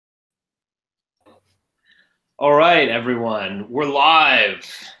All right, everyone, we're live.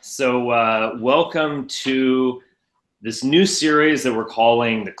 Welcome to this new series that we're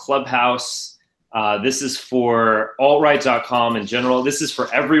calling the Clubhouse. This is for altright.com in general. This is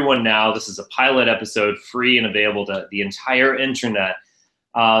for everyone now. This is a pilot episode, free and available to the entire internet.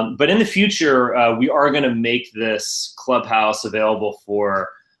 But in the future, we are going to make this Clubhouse available for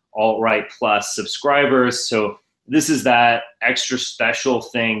Alt-Right Plus subscribers. So this is that extra special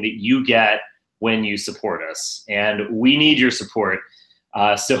thing that you get when you support us, and we need your support.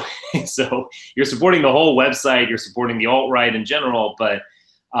 So you're supporting the whole website, you're supporting the alt-right in general,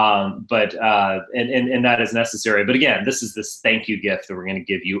 and that is necessary. But again, this is this thank you gift that we're going to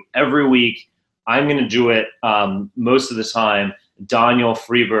give you every week. I'm going to do it most of the time. Daniel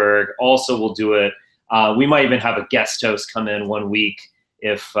Freeberg also will do it. We might even have a guest host come in one week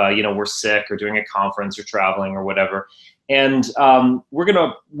if we're sick or doing a conference or traveling or whatever. And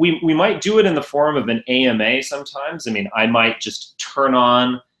we might do it in the form of an AMA sometimes. I mean, I might just turn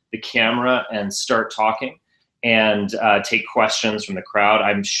on the camera and start talking and take questions from the crowd.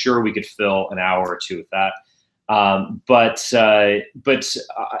 I'm sure we could fill an hour or two with that. But I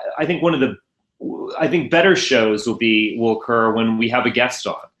think better shows will occur when we have a guest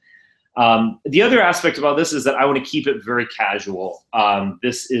on. The other aspect about this is that I want to keep it very casual.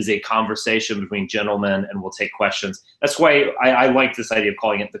 This is a conversation between gentlemen, and we'll take questions. That's why I like this idea of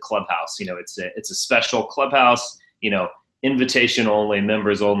calling it the Clubhouse. It's a special Clubhouse. Invitation only,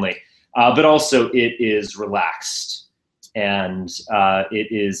 members only, but also it is relaxed, and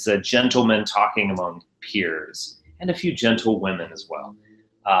it is gentlemen talking among peers, and a few gentle women as well.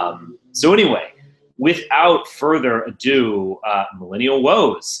 So anyway, without further ado, Millennial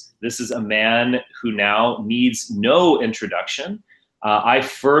Woes. This is a man who now needs no introduction. I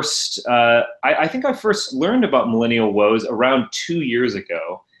think I first learned about Millennial Woes around 2 years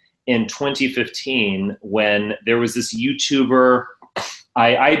ago in 2015 when there was this YouTuber.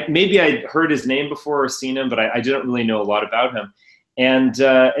 Maybe I'd heard his name before or seen him, but I didn't really know a lot about him. And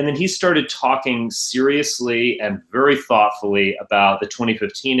then he started talking seriously and very thoughtfully about the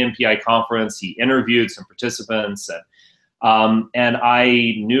 2015 MPI conference. He interviewed some participants, and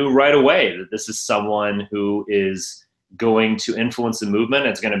I knew right away that this is someone who is going to influence the movement.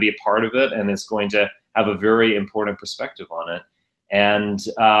 It's going to be a part of it, and it's going to have a very important perspective on it. And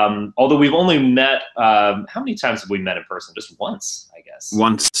although we've only met, how many times have we met in person? Just once, I guess.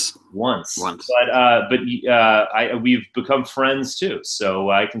 Once. But we've become friends too. So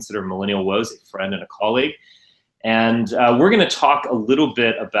I consider Millennial Woes a friend and a colleague. And we're going to talk a little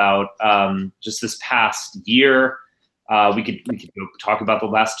bit about just this past year. We could talk about the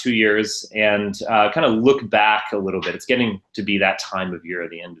last 2 years and kind of look back a little bit. It's getting to be that time of year,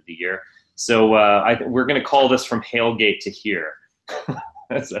 the end of the year. So we're going to call this From Hailgate to Here.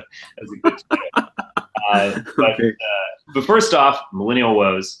 that's a good term. But first off, Millennial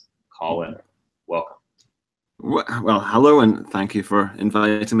Woes, Colin, welcome. Well, hello, and thank you for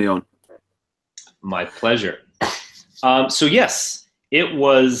inviting me on. My pleasure. So yes, it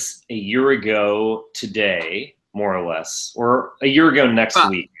was a year ago today, more or less, or a year ago next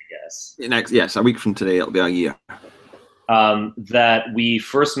week, I guess. Yes, a week from today, it'll be a year. That we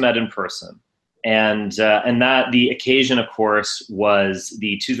first met in person. And that the occasion, of course, was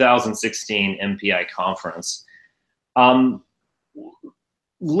the 2016 MPI conference.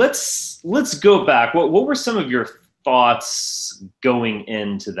 Let's go back. What were some of your thoughts going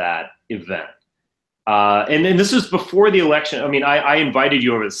into that event? And this was before the election. I mean, I invited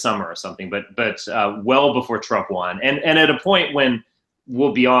you over the summer or something, but well before Trump won, and at a point when,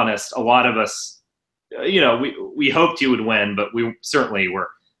 we'll be honest, a lot of us, we hoped you would win, but we certainly were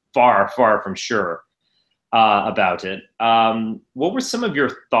far from sure about it. What were some of your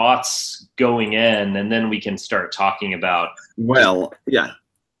thoughts going in, and then we can start talking about. Well, yeah.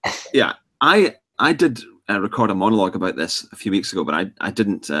 I did record a monologue about this a few weeks ago, but I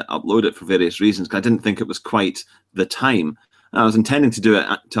didn't upload it for various reasons, because I didn't think it was quite the time. I was intending to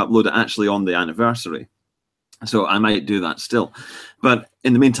upload it actually on the anniversary, so I might do that still. But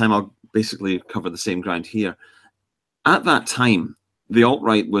in the meantime, I'll basically cover the same ground here. At that time, the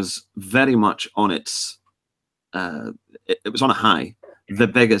alt-right was very much on its, it was on a high, the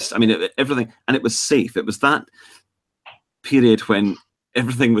biggest, everything, and it was safe. It was that period when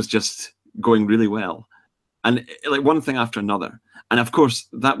everything was just going really well, and like one thing after another. And of course,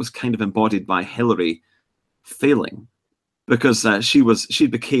 that was kind of embodied by Hillary failing, because she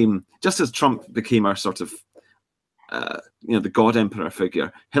became, just as Trump became our sort of, the God Emperor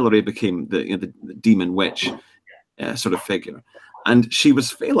figure, Hillary became the demon witch sort of figure. And she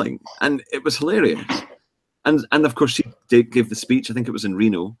was failing, and it was hilarious. And of course, she gave the speech, I think it was in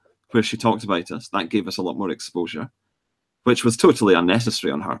Reno, where she talked about us. That gave us a lot more exposure, which was totally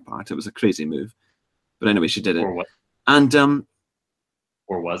unnecessary on her part. It was a crazy move. But anyway, she did it. Or what? And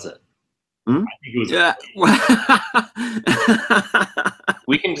Or was it? I think it was. Yeah.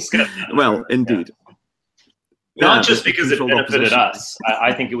 We can discuss that. Well, indeed. Not just because it benefited us.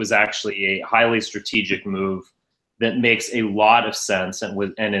 I think it was actually a highly strategic move that makes a lot of sense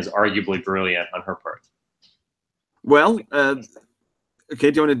and is arguably brilliant on her part. Well, okay,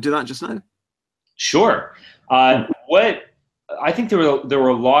 do you want to do that just now? Sure. What I think there were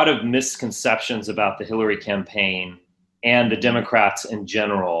a lot of misconceptions about the Hillary campaign and the Democrats in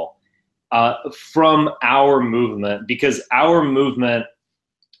general from our movement, because we're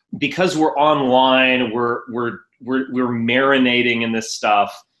online, we're marinating in this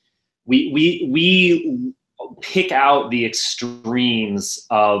stuff. We pick out the extremes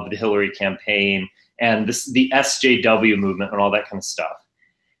of the Hillary campaign and the SJW movement and all that kind of stuff.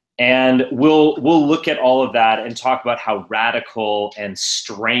 And we'll look at all of that and talk about how radical and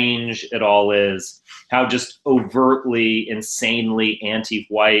strange it all is, how just overtly, insanely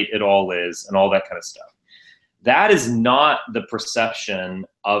anti-white it all is, and all that kind of stuff. That is not the perception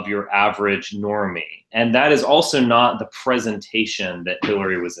of your average normie. And that is also not the presentation that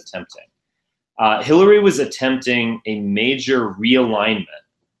Hillary was attempting. Hillary was attempting a major realignment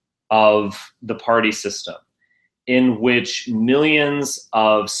of the party system, in which millions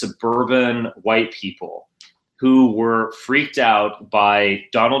of suburban white people who were freaked out by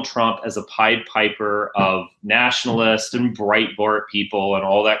Donald Trump as a Pied Piper of nationalist and Breitbart people and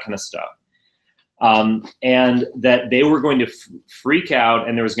all that kind of stuff, and that they were going to freak out,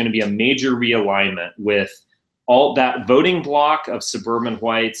 and there was going to be a major realignment with all that voting bloc of suburban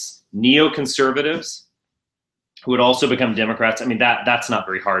whites, neoconservatives, who would also become Democrats. I mean, that's not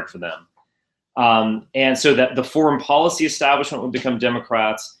very hard for them. And so that the foreign policy establishment would become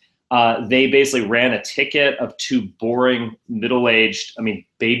Democrats. They basically ran a ticket of two boring middle-aged,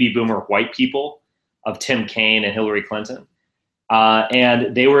 baby boomer white people of Tim Kaine and Hillary Clinton.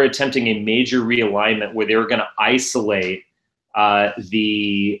 And they were attempting a major realignment where they were going to isolate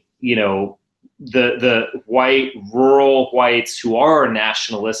the white rural whites who are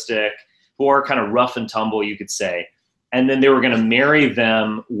nationalistic, who are kind of rough and tumble, you could say. And then they were going to marry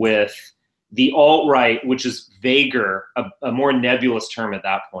them with the alt-right, which is vaguer, a more nebulous term at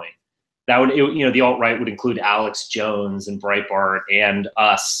that point. That would, the alt-right would include Alex Jones and Breitbart and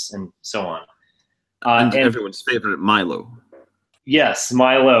us and so on. And everyone's favorite, Milo. Yes,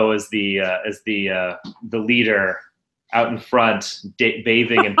 Milo is the leader out in front,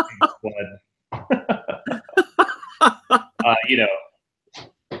 bathing in blood.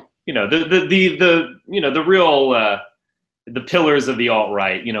 The real. The pillars of the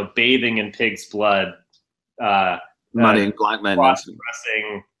alt-right, bathing in pig's blood, marrying black men,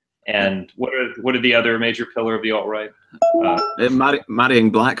 cross-dressing, and what are the other major pillar of the alt-right? Marrying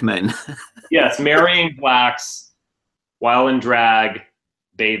black men. Yes, marrying blacks while in drag,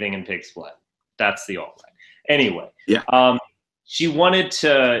 bathing in pig's blood. That's the alt-right. Anyway, yeah. She wanted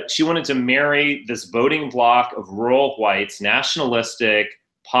to marry this voting bloc of rural whites, nationalistic,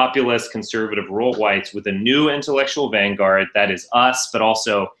 populist, conservative rural whites, with a new intellectual vanguard that is us, but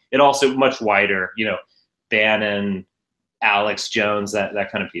also much wider, Bannon, Alex Jones,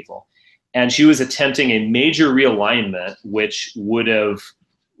 that kind of people. And she was attempting a major realignment, which would have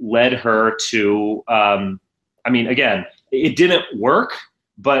led her to, again, it didn't work,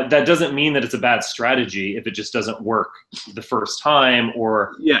 but that doesn't mean that it's a bad strategy if it just doesn't work the first time,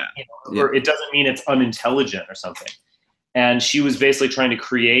 or or it doesn't mean it's unintelligent or something. And she was basically trying to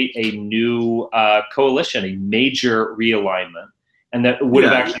create a new coalition, a major realignment, and that would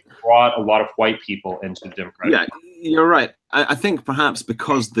have actually brought a lot of white people into the Democratic Party. Yeah, you're right. I think perhaps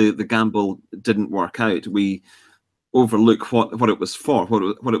because the gamble didn't work out, we overlook what it was for,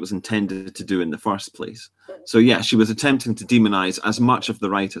 what it was intended to do in the first place. So yeah, she was attempting to demonize as much of the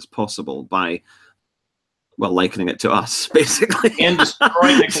right as possible by, likening it to us, basically. And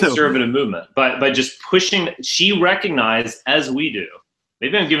destroying the conservative movement. By just pushing, she recognized, as we do,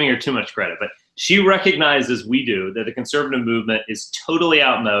 maybe I'm giving her too much credit, but she recognized, as we do, that the conservative movement is totally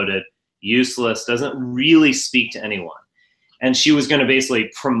outmoded, useless, doesn't really speak to anyone. And she was going to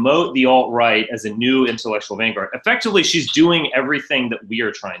basically promote the alt-right as a new intellectual vanguard. Effectively, she's doing everything that we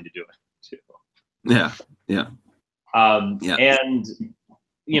are trying to do too. Yeah. And,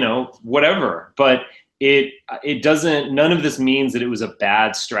 whatever. But it doesn't, none of this means that it was a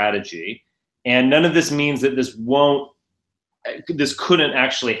bad strategy, and none of this means that this couldn't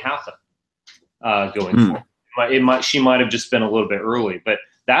actually happen going forward. She might have just been a little bit early, but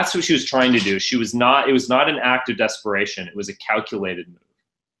that's what she was trying to do. It was not an act of desperation. It was a calculated move.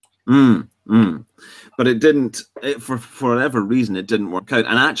 Mm, mm. But it didn't, for whatever reason, it didn't work out.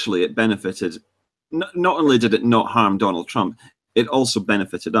 And actually, it benefited, not only did it not harm Donald Trump, it also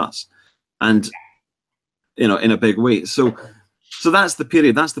benefited us. And, you know, in a big way. So that's the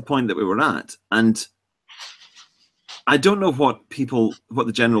period, that's the point that we were at. And I don't know what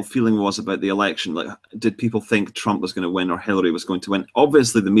the general feeling was about the election. Like, did people think Trump was going to win or Hillary was going to win?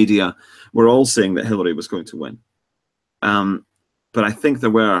 Obviously, the media were all saying that Hillary was going to win. But I think there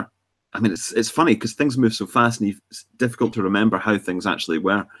were, I mean, it's funny because things move so fast and it's difficult to remember how things actually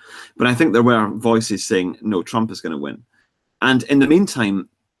were. But I think there were voices saying, no, Trump is going to win. And in the meantime,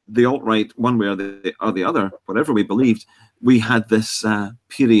 the alt-right, one way or the other, whatever we believed, we had this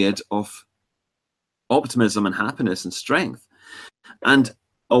period of optimism and happiness and strength, and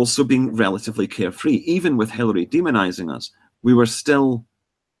also being relatively carefree. Even with Hillary demonizing us, we were still,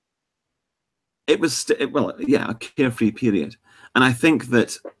 it was, a carefree period. And I think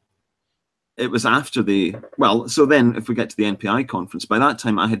that it was after so then if we get to the NPI conference, by that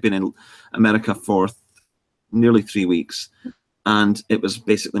time I had been in America for nearly 3 weeks, and it was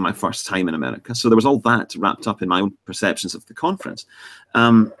basically my first time in America. So there was all that wrapped up in my own perceptions of the conference.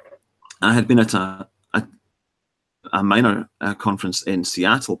 I had been at a minor conference in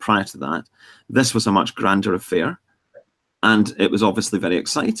Seattle prior to that. This was a much grander affair, and it was obviously very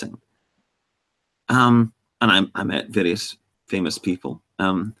exciting. And I met various famous people,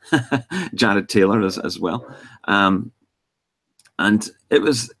 Jared Taylor as well, and it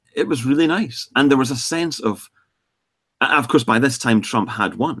was really nice. And there was a sense of course, by this time Trump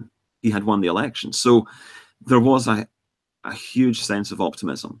had won. He had won the election, so there was a huge sense of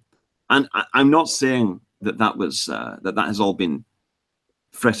optimism. And I'm not saying that was that has all been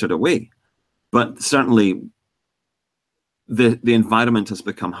frittered away, but certainly the environment has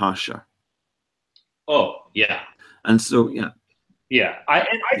become harsher. Oh yeah, and so I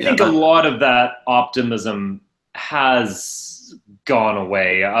think a lot of that optimism has gone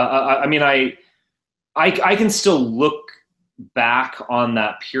away. I mean, I can still look back on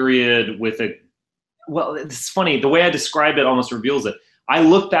that period with it's funny, the way I describe it almost reveals it. I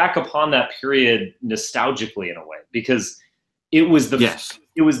look back upon that period nostalgically in a way, because it was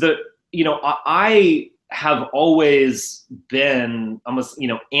I have always been almost,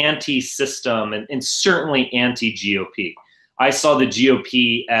 anti-system and certainly anti-GOP. I saw the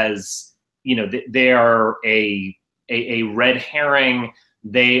GOP as, they are a red herring.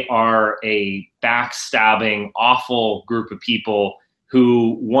 They are a backstabbing, awful group of people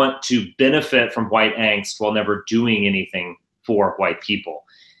who want to benefit from white angst while never doing anything for white people.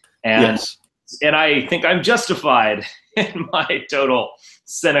 And and I think I'm justified in my total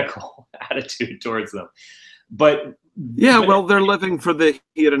cynical attitude towards them. But well, they're living for the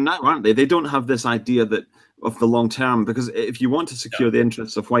here and now, aren't they? They don't have this idea of the long term, because if you want to secure the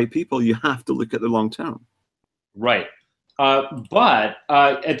interests of white people, you have to look at the long term. Right. But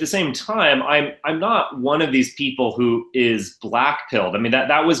at the same time, I'm not one of these people who is black-pilled. I mean,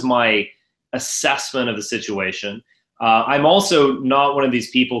 that was my assessment of the situation. I'm also not one of these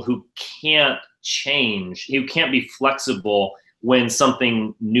people who can't change, who can't be flexible when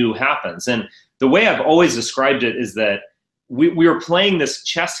something new happens. And the way I've always described it is that we were playing this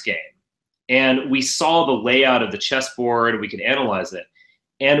chess game, and we saw the layout of the chessboard, we could analyze it.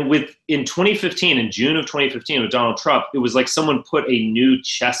 And in 2015, in June of 2015 with Donald Trump, it was like someone put a new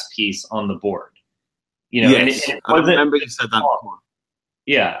chess piece on the board. Yes, and I remember you said that before.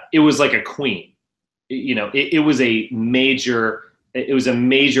 Yeah, it was like a queen. It was a major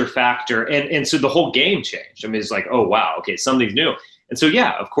factor. And so the whole game changed. I mean, it's like, oh, wow, okay, something's new. And so,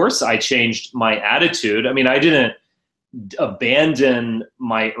 yeah, of course I changed my attitude. I mean, I didn't abandon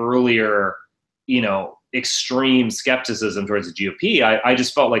my earlier, extreme skepticism towards the GOP. I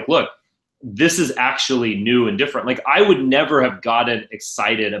just felt like, look, this is actually new and different. Like, I would never have gotten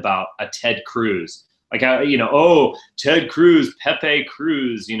excited about a Ted Cruz. Like, Ted Cruz, Pepe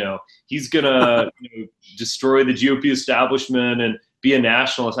Cruz, he's gonna destroy the GOP establishment and be a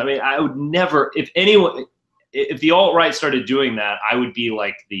nationalist. I mean, I would never, if the alt-right started doing that, I would be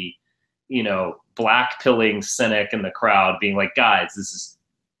like the, black-pilling cynic in the crowd being like, guys, this is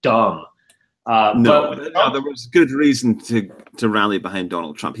dumb. No, there was good reason to rally behind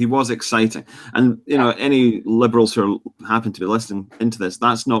Donald Trump. He was exciting. And, any liberals who happen to be listening into this,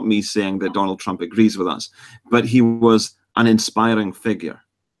 that's not me saying that Donald Trump agrees with us, but he was an inspiring figure.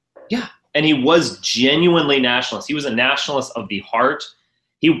 Yeah, and he was genuinely nationalist. He was a nationalist of the heart.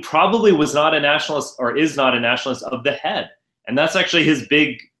 He probably was not a nationalist, or is not a nationalist of the head. And that's actually his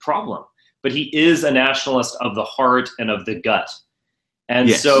big problem. But he is a nationalist of the heart and of the gut. And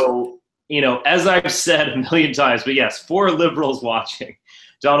so, as I've said a million times, but yes, for liberals watching,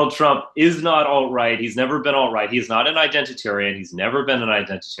 Donald Trump is not alt-right. He's never been alt-right. He's not an identitarian. He's never been an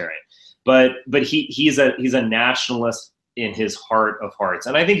identitarian. But he's a nationalist in his heart of hearts,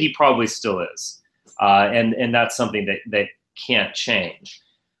 and I think he probably still is. And that's something that can't change.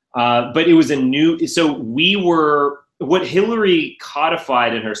 But it was so we were, what Hillary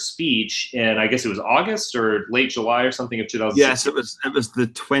codified in her speech, and I guess it was August or late July or something of 2016. Yes, it was the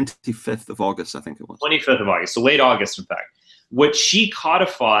 25th of August, I think it was. 25th of August, so late August, in fact. What she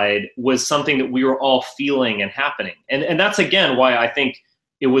codified was something that we were all feeling and happening. And that's, again, why I think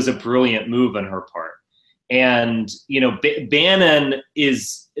it was a brilliant move on her part. And, Bannon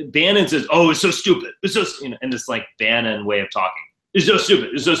says, oh, it's so stupid. It's so, and it's like Bannon way of talking. It's so stupid.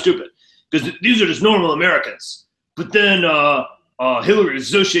 It's so stupid. Because these are just normal Americans. But then Hillary is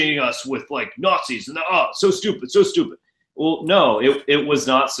associating us with like Nazis. And so stupid, so stupid. Well, no, it was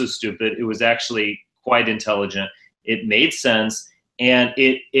not so stupid. It was actually quite intelligent. It made sense. And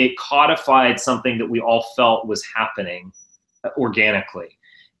it codified something that we all felt was happening organically.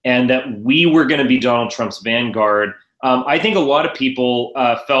 And that we were going to be Donald Trump's vanguard. I think a lot of people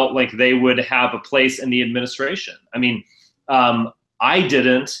felt like they would have a place in the administration. I mean, I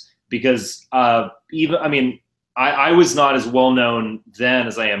didn't, because I was not as well known then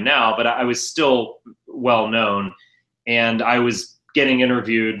as I am now, but I was still well known, and I was getting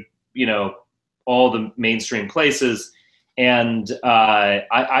interviewed, all the mainstream places, and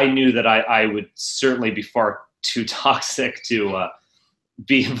I knew that I would certainly be far too toxic to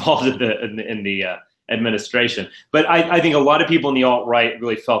be involved in the administration. But I think a lot of people in the alt-right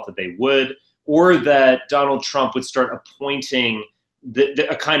really felt that they would, or that Donald Trump would start appointing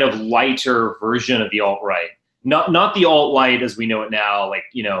a kind of lighter version of the alt-right. Not the alt-right as we know it now, like,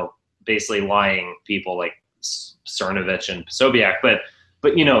 basically lying people like Cernovich and Posobiec, but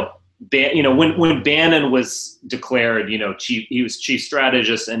when Bannon was declared, he was chief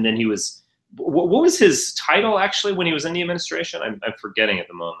strategist, and then he was, what was his title actually when he was in the administration? I'm forgetting at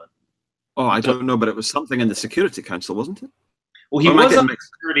the moment. Oh, I don't know, but it was something in the Security Council, wasn't it? Well, he was on the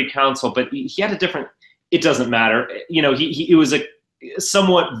Security Council, but he had a different. It doesn't matter. He was a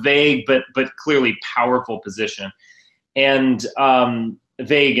somewhat vague but clearly powerful position, and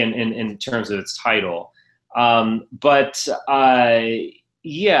vague in terms of its title.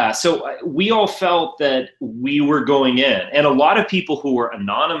 Yeah, so we all felt that we were going in, and a lot of people who were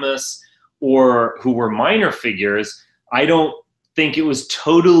anonymous or who were minor figures, I don't think it was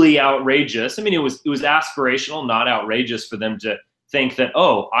totally outrageous. I mean, it was aspirational, not outrageous for them to think that,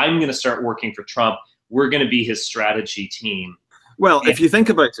 oh, I'm going to start working for Trump. We're going to be his strategy team. Well, if you think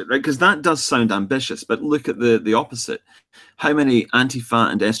about it, right, because that does sound ambitious, but look at the opposite. How many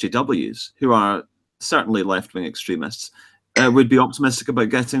Antifa and SJWs, who are certainly left-wing extremists, would be optimistic about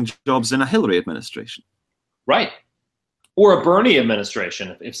getting jobs in a Hillary administration? Right. Or a Bernie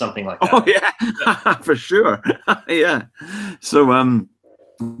administration, if something like that. Oh, yeah, for sure. Yeah. So,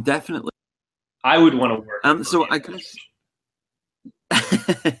 definitely. I would want to work. So I guess.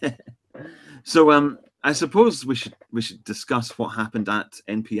 So, I suppose we should discuss what happened at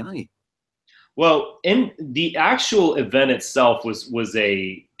NPI. Well, in the actual event itself was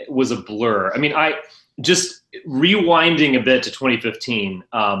a blur. I mean, I just rewinding a bit to 2015.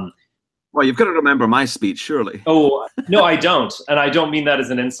 Well, you've got to remember my speech, surely. Oh, no, I don't. And I don't mean that as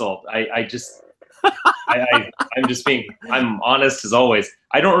an insult. I'm I'm honest as always.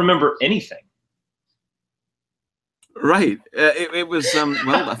 I don't remember anything. Right. It was,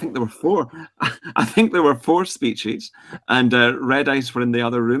 well, I think there were four. I think there were four speeches, and Red Ice were in the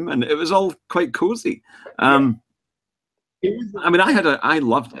other room, and it was all quite cozy. I mean, I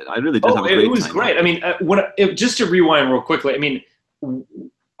loved it. I really did have a great time. It was great. I mean, just to rewind real quickly, I mean,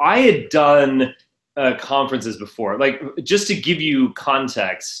 I had done conferences before. Like, just to give you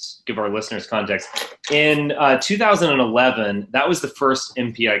context, give our listeners context, in 2011, that was the first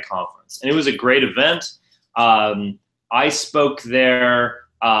MPI conference, and it was a great event. I spoke there.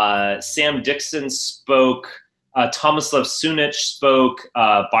 Sam Dixon spoke. Tomislav Sunic spoke.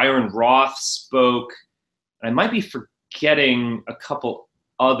 Byron Roth spoke. I might be forgetting a couple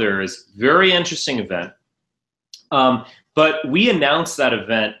others. Very interesting event. But we announced that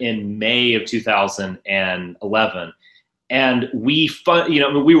event in May of 2011, and we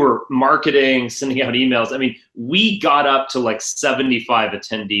were marketing, sending out emails. I mean, we got up to like 75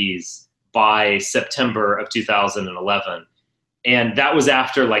 attendees by September of 2011. And that was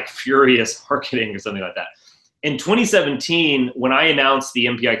after like furious marketing or something like that. In 2017, when I announced the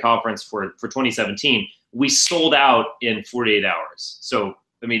MPI conference for 2017, we sold out in 48 hours. So,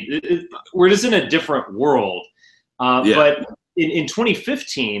 I mean, we're just in a different world. But in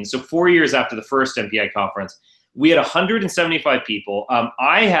 2015, so 4 years after the first MPI conference, we had 175 people.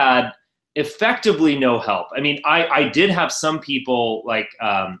 I had effectively no help. I mean, I did have some people like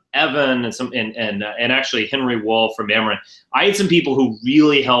Evan and actually Henry Wolf from Amarin. I had some people who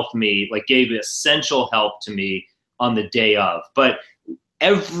really helped me, like gave essential help to me on the day of. But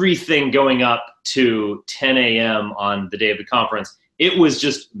everything going up to 10 a.m. on the day of the conference, it was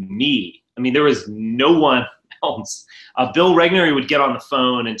just me. I mean, there was no one else. Bill Regnery would get on the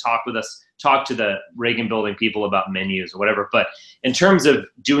phone and talk with us, talk to the Reagan Building people about menus or whatever. But in terms of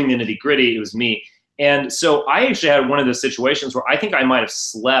doing the nitty gritty, it was me. And so I actually had one of those situations where I think I might have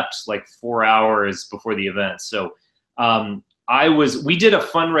slept like 4 hours before the event. So we did a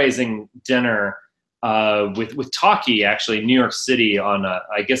fundraising dinner with Talkie actually in New York City on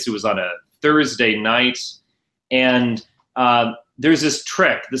I guess it was on a Thursday night. And there's this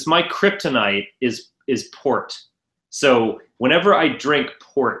trick. My kryptonite is port. So whenever I drink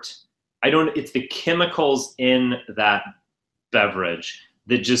port, it's the chemicals in that beverage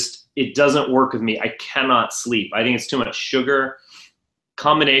that it doesn't work with me. I cannot sleep. I think it's too much sugar,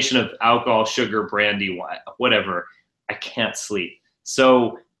 combination of alcohol, sugar, brandy, whatever. I can't sleep.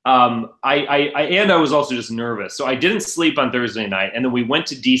 So I was also just nervous. So I didn't sleep on Thursday night. And then we went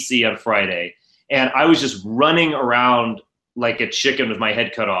to DC on Friday and I was just running around like a chicken with my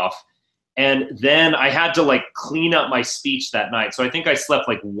head cut off. And then I had to like clean up my speech that night. So I think I slept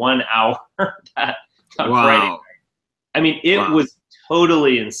like 1 hour that Friday night. I mean, it was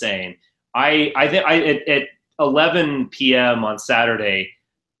totally insane. I think at 11 p.m. on Saturday,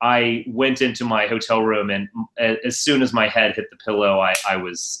 I went into my hotel room, and as soon as my head hit the pillow, I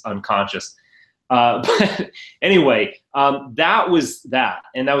was unconscious. But anyway, that was that,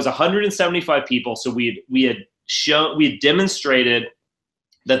 and that was 175 people. So we had demonstrated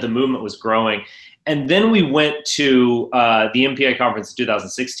that the movement was growing. And then we went to the MPI conference in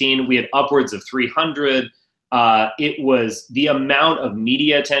 2016. We had upwards of 300. It was the amount of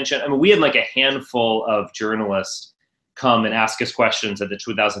media attention. I mean, we had like a handful of journalists come and ask us questions at the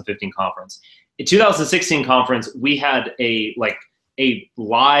 2015 conference. In 2016 conference, we had a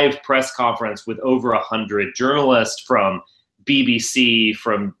live press conference with over 100 journalists from BBC,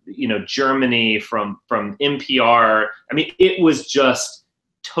 from Germany, from NPR. I mean, it was just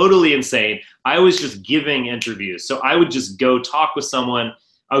totally insane. I was just giving interviews. So I would just go talk with someone.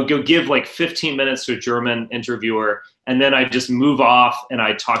 I would go give like 15 minutes to a German interviewer, and then I'd just move off and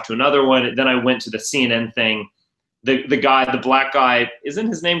I'd talk to another one. Then I went to the CNN thing. The guy, the black guy, isn't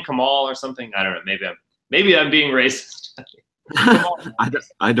his name Kamal or something? I don't know. Maybe I'm being racist.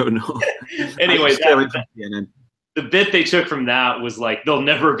 I don't know. Anyway, the bit they took from that was like, there'll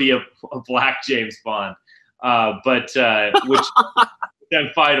never be a black James Bond, which I'm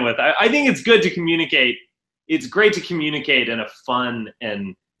fine with. I think it's good to communicate. It's great to communicate in a fun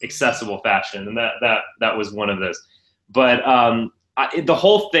and accessible fashion, and that was one of those. But the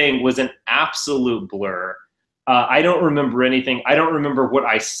whole thing was an absolute blur. I don't remember anything. I don't remember what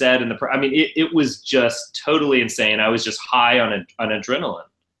I said in the. I mean, it was just totally insane. I was just high on adrenaline.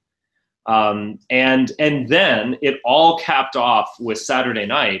 And then it all capped off with Saturday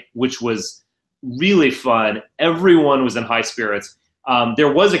night, which was really fun. Everyone was in high spirits.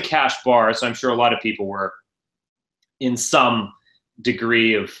 There was a cash bar, so I'm sure a lot of people were in some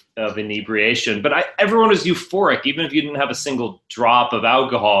degree of inebriation, but everyone was euphoric. Even if you didn't have a single drop of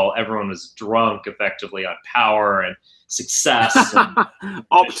alcohol, everyone was drunk effectively on power and success. And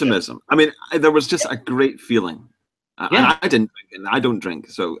optimism. I mean, there was just a great feeling. Yeah. I didn't drink, and I don't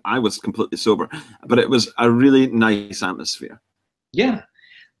drink, so I was completely sober, but it was a really nice atmosphere. Yeah.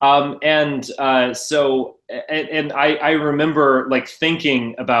 So I remember like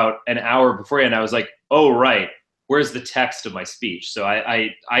thinking about an hour beforehand, I was like, oh, right, where's the text of my speech? So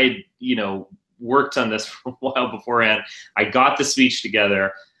I worked on this for a while beforehand. I got the speech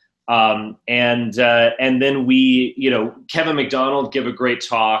together. And then we, Kevin McDonald gave a great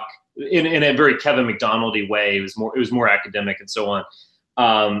talk in a very Kevin McDonald-y way. It was more academic and so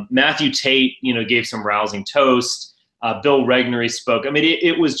on. Matthew Tate, gave some rousing toast. Bill Regnery spoke. I mean,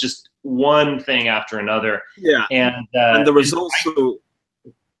 it was just one thing after another. Yeah. And there was also,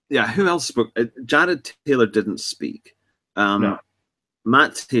 who else spoke? Jared Taylor didn't speak. No.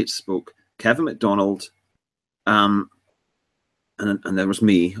 Matt Tate spoke. Kevin McDonald, and there was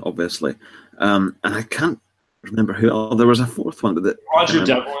me, obviously. And I can't remember who else. There was a fourth one. But Roger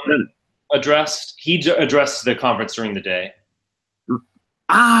Devlin addressed. He addressed the conference during the day.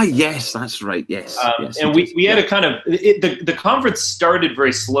 Ah, yes, that's right. Yes. Yes, and we had a kind of the conference started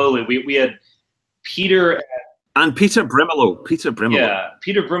very slowly. We had Peter and Peter Brimelow. Yeah,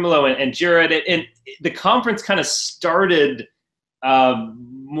 Peter Brimelow and Jared, and the conference kind of started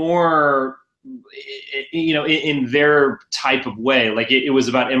more you know, in their type of way. Like it was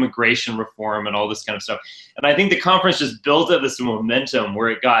about immigration reform and all this kind of stuff. And I think the conference just built up this momentum where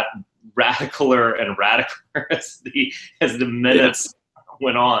it got radicaler and radicaler as the minutes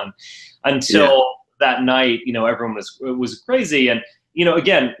went on, until that night, you know, everyone was crazy. And, you know,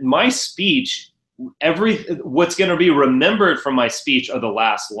 again, my speech, what's going to be remembered from my speech are the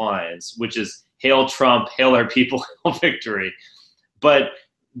last lines, which is "Hail Trump, hail our people, hail victory." But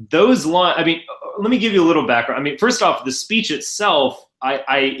those lines, I mean, let me give you a little background. I mean, first off, the speech itself,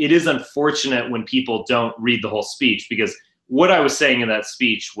 it is unfortunate when people don't read the whole speech, because what I was saying in that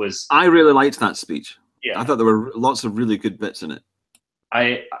speech was, I really liked that speech. Yeah, I thought there were lots of really good bits in it.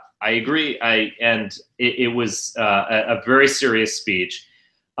 I agree. And it was a very serious speech.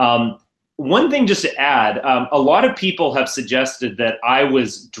 One thing just to add, a lot of people have suggested that I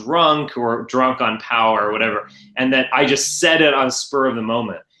was drunk or drunk on power or whatever, and that I just said it on the spur of the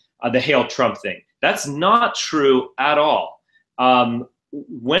moment, the Hail Trump thing. That's not true at all.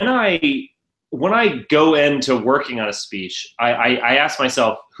 When I go into working on a speech, I ask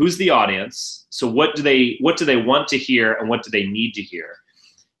myself, who's the audience? So what do they want to hear, and what do they need to hear?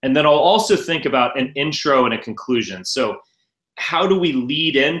 And then I'll also think about an intro and a conclusion. So how do we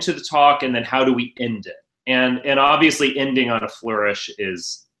lead into the talk, and then how do we end it? And obviously ending on a flourish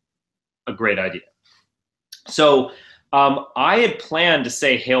is a great idea. So I had planned to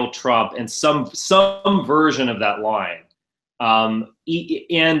say "Hail Trump" and some version of that line. And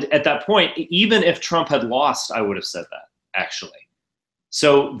at that point, even if Trump had lost, I would have said that, actually.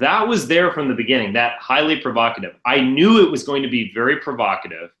 So that was there from the beginning, that highly provocative. I knew it was going to be very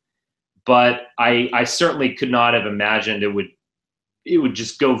provocative, but I certainly could not have imagined it would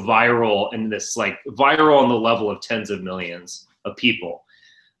just go viral, in this, like, viral on the level of tens of millions of people.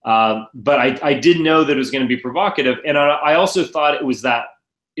 But I did know that it was going to be provocative, and I also thought it was that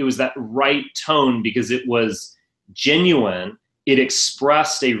right tone, because it was genuine. It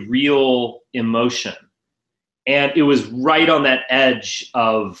expressed a real emotion, and it was right on that edge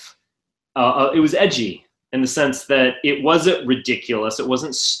of. It was edgy in the sense that it wasn't ridiculous, it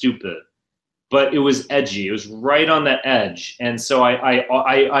wasn't stupid, but it was edgy. It was right on that edge, and so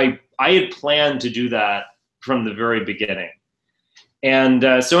I had planned to do that from the very beginning.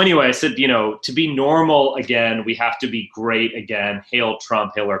 And so anyway, I said, you know, to be normal again, we have to be great again. Hail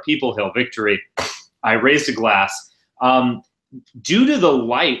Trump, hail our people, hail victory. I raised a glass. Due to the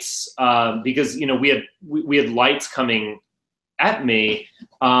lights, because, you know, we had lights coming at me,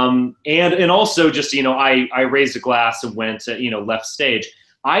 and also just, you know, I raised a glass and went to, you know, left stage.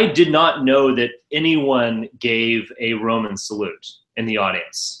 I did not know that anyone gave a Roman salute in the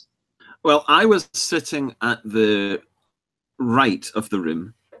audience. Well, I was sitting at the right of the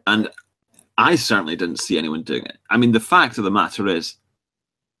room, and I certainly didn't see anyone doing it. I mean, the fact of the matter is,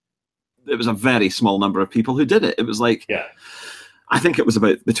 it was a very small number of people who did it. It was like, yeah, I think it was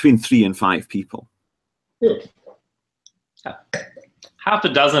about between 3 and 5 people. Half a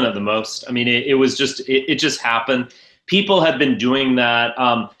dozen at the most. I mean, it was just, it just happened. People had been doing that.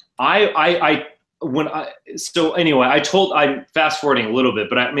 So anyway, I'm fast forwarding a little bit,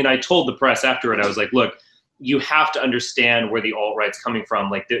 but I told the press after it, I was like, look, you have to understand where the alt-right's coming from.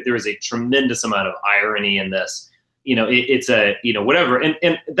 Like there is a tremendous amount of irony in this. You know, it's a, you know, whatever.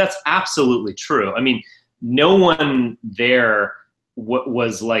 And that's absolutely true. I mean, no one there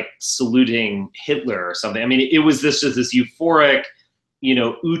was like saluting Hitler or something. I mean, it was just this euphoric, you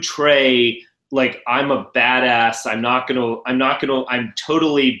know, outre, like, I'm a badass. I'm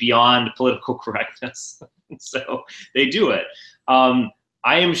totally beyond political correctness. So they do it. I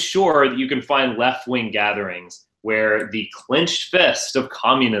am sure that you can find left-wing gatherings where the clenched fist of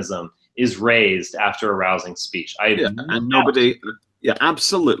communism is raised after a rousing speech. Absolutely,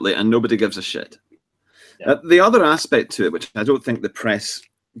 and nobody gives a shit. Yeah. The other aspect to it, which I don't think the press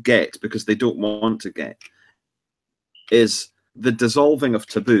get because they don't want to get, is the dissolving of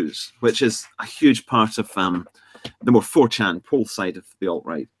taboos, which is a huge part of the more 4chan pole side of the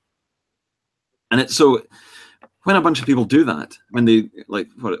alt-right. And it's so, when a bunch of people do that, when they, like,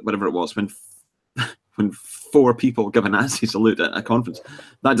 whatever it was, when 4 people give a Nazi salute at a conference,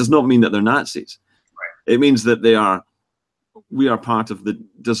 that does not mean that they're Nazis. Right. It means that we are part of the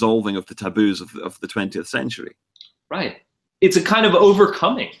dissolving of the taboos of the 20th century. Right. It's a kind of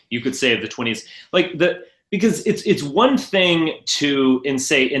overcoming, you could say, of the 20s. Because it's one thing to,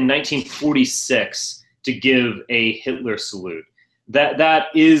 say, in 1946, to give a Hitler salute. That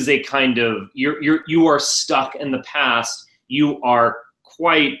is a kind of, you are stuck in the past. You are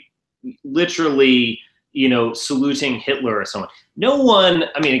quite literally, you know, saluting Hitler or someone. No one,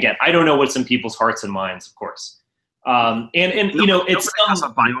 I mean, again, I don't know what's in people's hearts and minds, of course, And you know, it's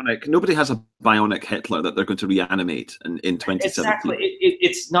nobody has a bionic Hitler that they're going to reanimate in 2017. Exactly.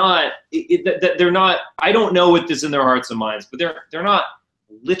 It's not that they're not. I don't know what is in their hearts and minds, but they're not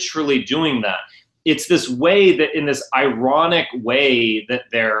literally doing that. It's this way that, in this ironic way, that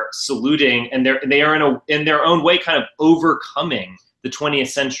they're saluting, and they are in their own way kind of overcoming the 20th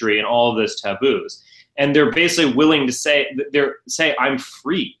century and all of those taboos, and they're basically willing to say I'm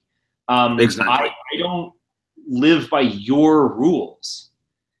free. Exactly. I don't live by your rules.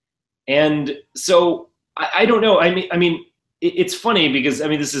 And so I don't know. I mean, it's funny because, I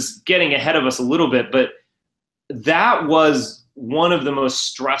mean, this is getting ahead of us a little bit, but that was one of the most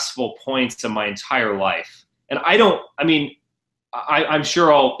stressful points of my entire life. And I'm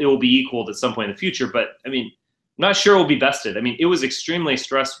sure it will be equaled at some point in the future, but I mean, I'm not sure it will be bested. I mean, it was extremely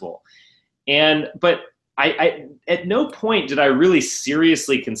stressful. But I at no point did I really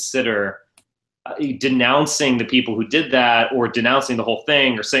seriously consider denouncing the people who did that, or denouncing the whole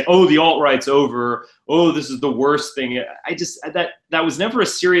thing, or saying, oh, the alt-right's over, oh, this is the worst thing. That was never a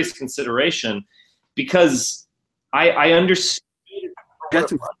serious consideration, because I understood.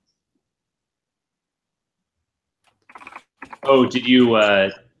 Oh, did you?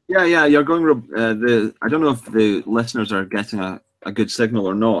 Yeah, you're going. I don't know if the listeners are getting a good signal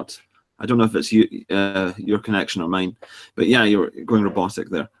or not. I don't know if it's your connection or mine, but yeah, you're going robotic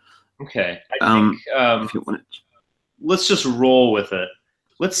there. Okay. I think, if you want it. Let's just roll with it.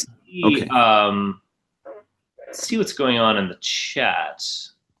 Let's see, okay. Let's see what's going on in the chat.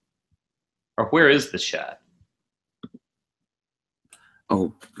 Or where is the chat?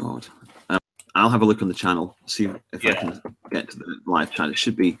 Oh, God. I'll have a look on the channel, see if I can get to the live chat. It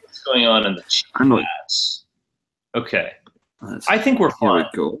should be. What's going on in the chat? I'm not. Okay. I think we're fine.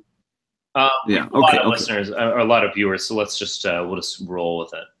 Here we go. Yeah. A lot of listeners, or a lot of viewers, so let's just we'll just roll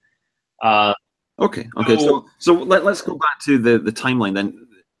with it. Okay. So let's go back to the timeline then.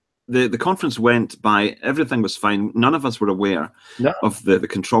 The conference went by, everything was fine. None of us were aware of the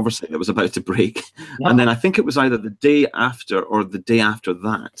controversy that was about to break. And then I think it was either the day after or the day after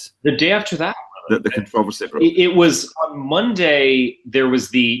that. The day after that? The controversy broke. It was on Monday. There was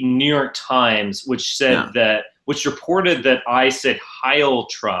the New York Times, which said which reported that I said Heil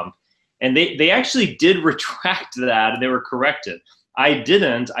Trump. And they actually did retract that, and they were corrected. I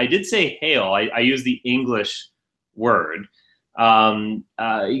didn't. I did say hail. I used the English word.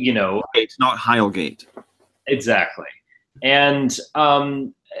 You know, it's not Heilgate. Exactly. And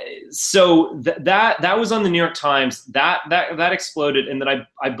so that was on the New York Times. That exploded, and then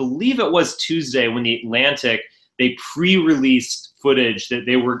I believe it was Tuesday when the Atlantic, they pre-released footage that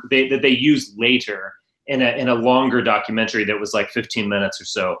they used later in a longer documentary that was like 15 minutes or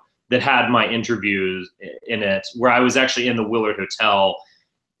so, that had my interviews in it, where I was actually in the Willard Hotel,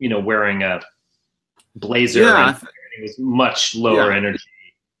 you know, wearing a blazer. Yeah, it was much lower energy,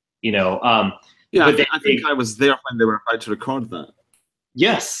 you know. Yeah, but I think I was there when they were about to record that.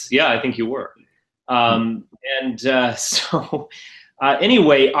 Yes, yeah, I think you were. So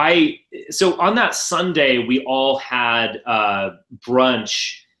anyway, so on that Sunday we all had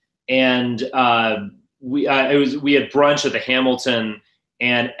brunch, and we had brunch at the Hamilton.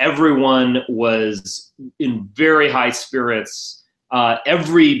 And everyone was in very high spirits.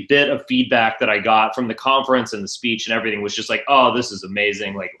 Every bit of feedback that I got from the conference and the speech and everything was just like, oh, this is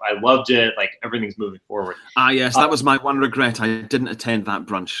amazing. Like, I loved it. Like, everything's moving forward. Yes, that was my one regret. I didn't attend that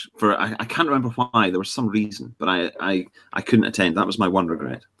brunch. I can't remember why. There was some reason, but I couldn't attend. That was my one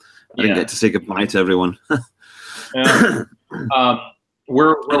regret. I didn't get to say goodbye to everyone. Where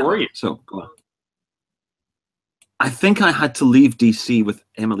were you? So, go on. I think I had to leave DC with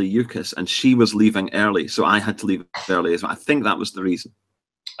Emily Yukis, and she was leaving early, so I had to leave early as well. I think that was the reason.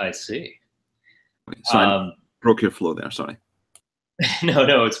 I see. So I broke your flow there, sorry.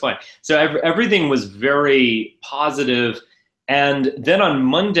 No, it's fine. So everything was very positive, and then on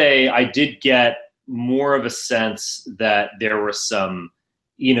Monday, I did get more of a sense that there were some,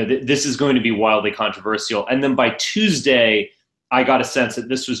 you know, this is going to be wildly controversial. And then by Tuesday, I got a sense that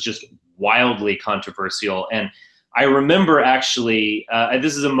this was just wildly controversial. And I remember actually,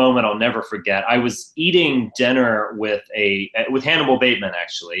 this is a moment I'll never forget. I was eating dinner with Hannibal Bateman,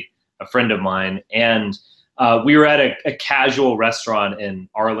 actually, a friend of mine, and we were at a casual restaurant in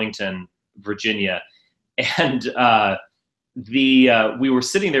Arlington, Virginia, and we were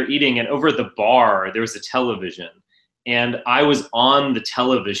sitting there eating, and over at the bar there was a television, and I was on the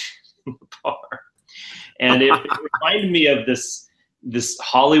television in the bar, and it reminded me of this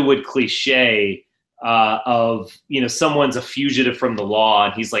Hollywood cliche. Of, you know, someone's a fugitive from the law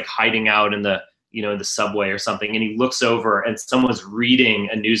and he's like hiding out in the subway or something, and he looks over and someone's reading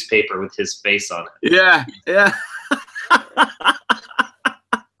a newspaper with his face on it. Yeah.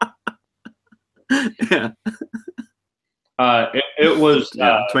 Yeah. It was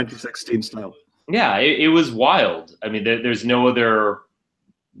 2016 style. Yeah, it was wild. I mean, there's no other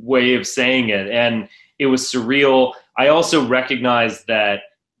way of saying it, and it was surreal. I also recognized that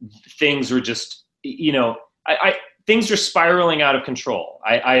things were just, things are spiraling out of control.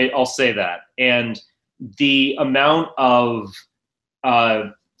 I'll say that, and the amount of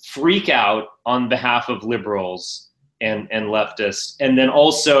freak out on behalf of liberals and leftists, and then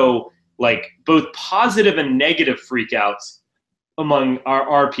also like both positive and negative freak outs among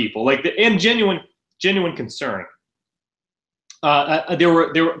our people, like and genuine concern. There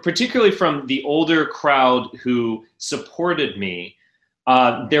were particularly from the older crowd who supported me.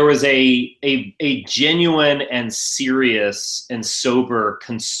 There was a genuine and serious and sober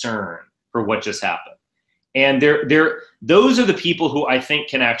concern for what just happened, and those are the people who I think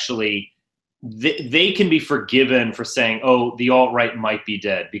can actually they can be forgiven for saying, oh, the alt-right might be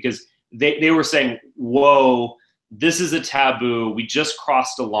dead, because they were saying, whoa, this is a taboo. We just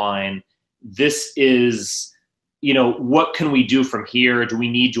crossed a line. This is, what can we do from here? Do we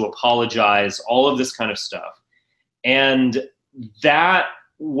need to apologize? All of this kind of stuff. And that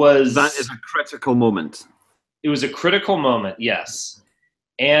is a critical moment. It was a critical moment, yes.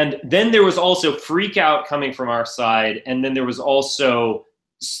 And then there was also freak out coming from our side. And then there was also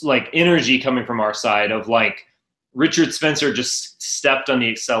like energy coming from our side of like, Richard Spencer just stepped on the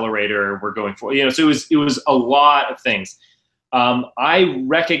accelerator. We're going for, so it was a lot of things. I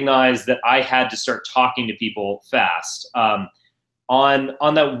recognized that I had to start talking to people fast. On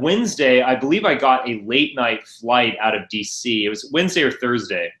that Wednesday, I believe I got a late night flight out of DC. It was Wednesday or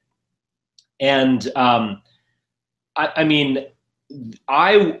Thursday. And I mean,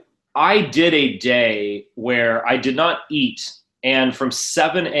 I did a day where I did not eat. And from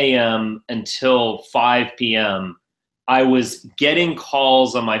 7 a.m. until 5 p.m., I was getting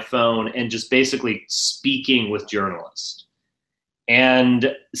calls on my phone and just basically speaking with journalists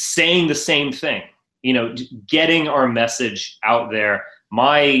and saying the same thing, getting our message out there.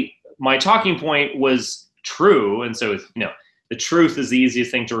 My talking point was true. And so, the truth is the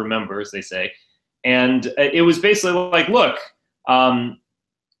easiest thing to remember, as they say. And it was basically like, look,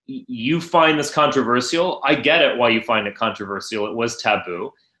 you find this controversial. I get it why you find it controversial. It was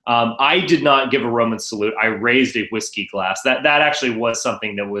taboo. I did not give a Roman salute. I raised a whiskey glass. That actually was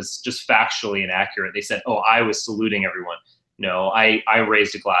something that was just factually inaccurate. They said, oh, I was saluting everyone. No, I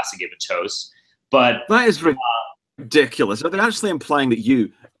raised a glass and gave a toast. But that is ridiculous. Are they actually implying that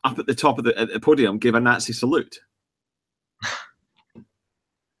you, up at the top of the podium, gave a Nazi salute?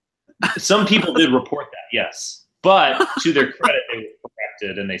 Some people did report that, yes. But to their credit, they were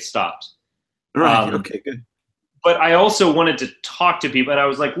corrected and they stopped. Right, okay, good. But I also wanted to talk to people, and I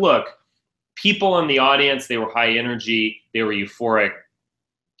was like, look, people in the audience, they were high energy, they were euphoric.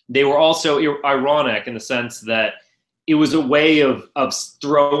 They were also ironic in the sense that it was a way of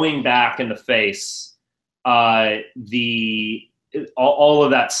throwing back in the face all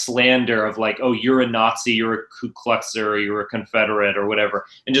of that slander of like, oh, you're a Nazi, you're a Ku Kluxer, you're a Confederate or whatever,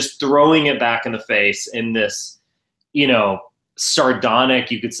 and just throwing it back in the face in this,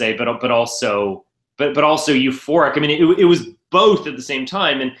 sardonic, you could say, but also euphoric. I mean, it was both at the same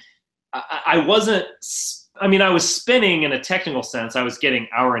time. And I was spinning in a technical sense. I was getting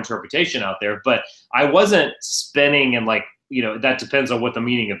our interpretation out there, but I wasn't spinning and like, that depends on what the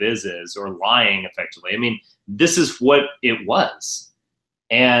meaning of is or lying effectively. I mean, this is what it was.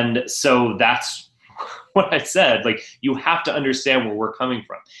 And so that's what I said. Like, you have to understand where we're coming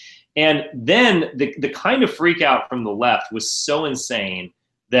from. And then the kind of freak out from the left was so insane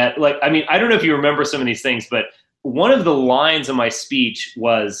that, like, I mean, I don't know if you remember some of these things, but one of the lines of my speech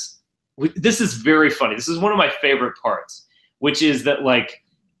was, this is very funny. This is one of my favorite parts, which is that, like,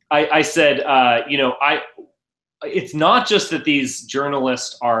 I said, it's not just that these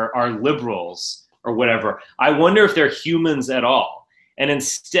journalists are liberals or whatever. I wonder if they're humans at all. And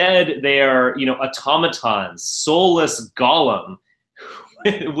instead they are, automatons, soulless Gollum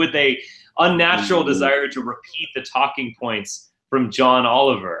with a unnatural desire to repeat the talking points from John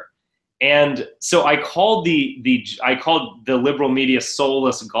Oliver. And so I called the liberal media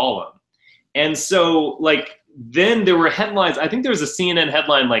soulless Gollum. And so, like, then there were headlines. I think there was a CNN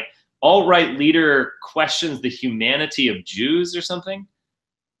headline like, alt-right leader questions the humanity of Jews or something.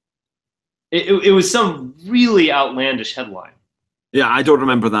 It was some really outlandish headline. Yeah, I don't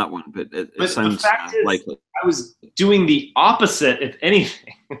remember that one, but it sounds the fact is, likely. I was doing the opposite, if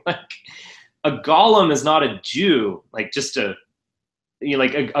anything. Like, a Gollum is not a Jew. Like, just a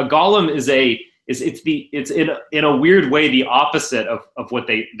Gollum is it's in a weird way the opposite of what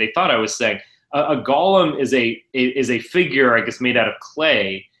they thought I was saying. a golem is a figure, I guess, made out of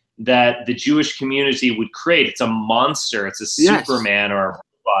clay that the Jewish community would create. It's a monster. It's a Superman or a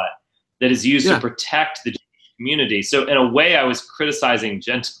robot that is used to protect the Jewish community. So in a way, I was criticizing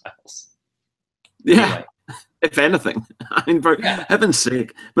Gentiles. Yeah. Anyway. If anything, I mean, for heaven's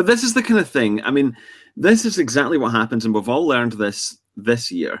sake. But this is the kind of thing. I mean, this is exactly what happens, and we've all learned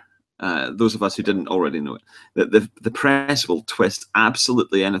this year. Those of us who didn't already know it, that the press will twist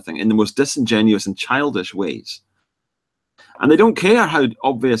absolutely anything in the most disingenuous and childish ways. And they don't care how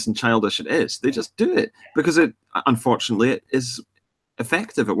obvious and childish it is. They just do it because unfortunately, it is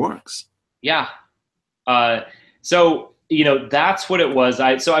effective. It works. Yeah. So, that's what it was.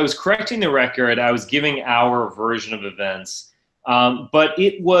 I was correcting the record. I was giving our version of events, but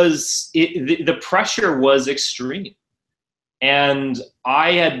the pressure was extreme. And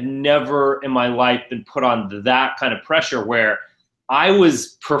I had never in my life been put on that kind of pressure where I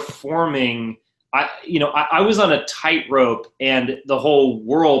was performing. I was on a tightrope, and the whole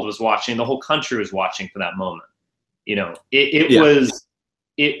world was watching. The whole country was watching for that moment. It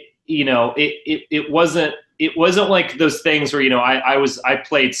wasn't like those things where I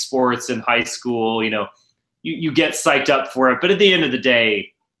played sports in high school. You get psyched up for it, but at the end of the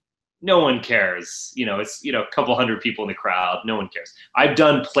day, no one cares. It's a couple hundred people in the crowd. No one cares. I've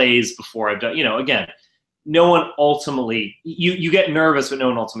done plays before. I've done again. No one ultimately. You get nervous, but no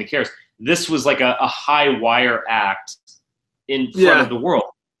one ultimately cares. This was like a high wire act in front of the world.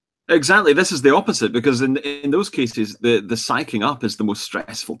 Exactly. This is the opposite, because in those cases, the psyching up is the most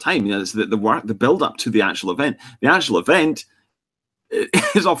stressful time. It's the work, the build up to the actual event. The actual event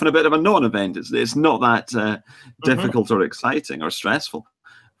is often a bit of a non-event. It's not that difficult or exciting or stressful.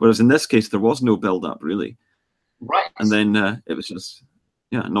 Whereas in this case, there was no build up really. Right. And then it was just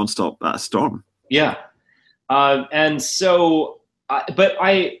nonstop storm. Yeah. And so, but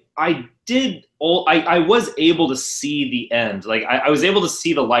I was able to see the end. Like I was able to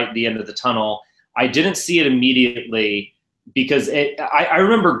see the light at the end of the tunnel. I didn't see it immediately because I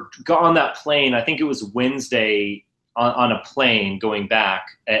remember on that plane, I think it was Wednesday on a plane going back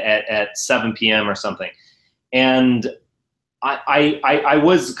at 7 p.m. or something. And I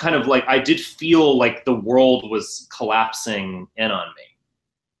was kind of like, I did feel like the world was collapsing in on me.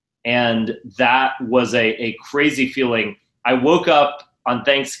 And that was a crazy feeling. I woke up on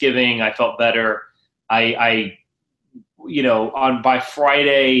Thanksgiving, I felt better. By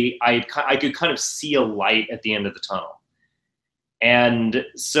Friday, I could kind of see a light at the end of the tunnel. And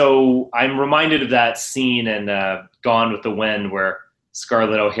so I'm reminded of that scene in Gone with the Wind where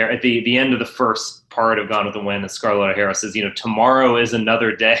Scarlett O'Hara, at the end of the first part of Gone with the Wind, and Scarlett O'Hara says, tomorrow is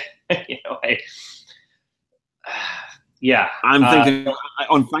another day. I'm thinking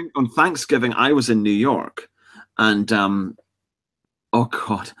on Thanksgiving, I was in New York, and oh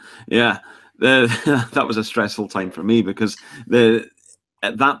God, yeah, that was a stressful time for me because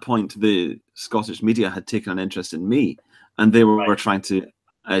at that point the Scottish media had taken an interest in me, and they were trying to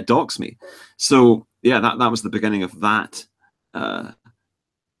dox me. So yeah, that was the beginning of that. The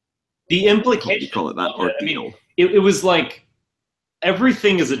implication, call it that, ordeal. I mean, it was like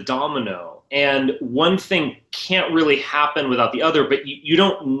everything is a domino, and one thing can't really happen without the other. But you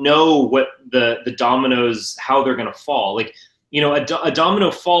don't know what the dominoes, how they're going to fall. Like a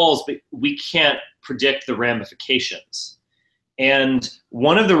domino falls, but we can't predict the ramifications. And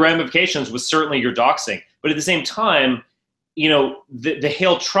one of the ramifications was certainly your doxing. But at the same time, the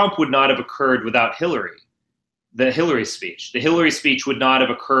Hail Trump would not have occurred without Hillary. The Hillary speech. The Hillary speech would not have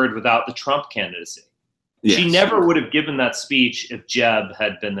occurred without the Trump candidacy. Yes. She never would have given that speech if Jeb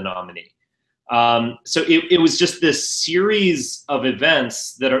had been the nominee. So it was just this series of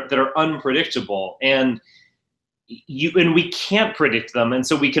events that are unpredictable, and we can't predict them, and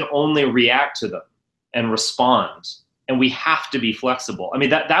so we can only react to them and respond, and we have to be flexible. I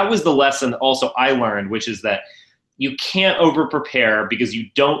mean, that was the lesson also I learned, which is that you can't over-prepare because you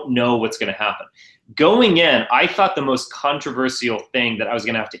don't know what's going to happen. Going in, I thought the most controversial thing that I was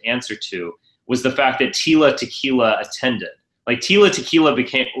going to have to answer to was the fact that Tila Tequila attended. Like Tila Tequila we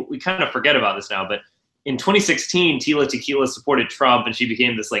kind of forget about this now, but in 2016, Tila Tequila supported Trump, and she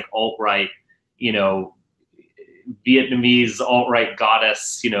became this like alt-right, Vietnamese alt-right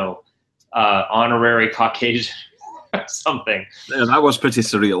goddess, honorary Caucasian or something. Yeah, that was pretty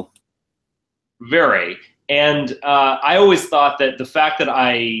surreal. Very. And I always thought that the fact that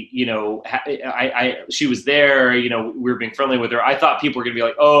she was there, we were being friendly with her. I thought people were going to be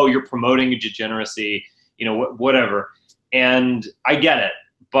like, "Oh, you're promoting degeneracy," whatever. And I get it,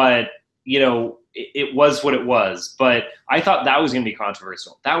 but it was what it was. But I thought that was going to be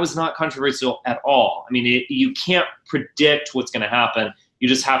controversial. That was not controversial at all. I mean, you can't predict what's going to happen. You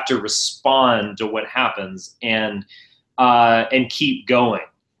just have to respond to what happens and keep going.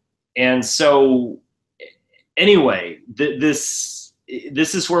 And so anyway, this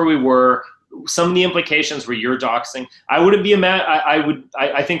is where we were. Some of the implications were your doxing.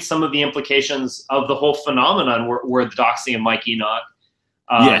 I think some of the implications of the whole phenomenon were the doxing of Mike Enoch.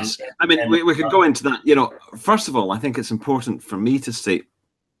 Yes, I mean, we could go into that. You know, first of all, I think it's important for me to state,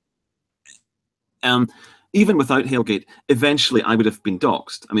 even without Hailgate, eventually I would have been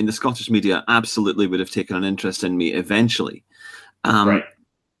doxed. I mean, the Scottish media absolutely would have taken an interest in me eventually. Right.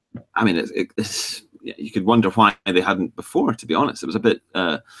 I mean, it's you could wonder why they hadn't before, to be honest. It was a bit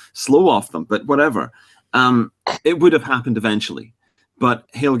slow off them, but whatever. It would have happened eventually. But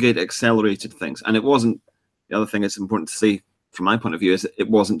Hailgate accelerated things. And it wasn't, the other thing that's important to say from my point of view is it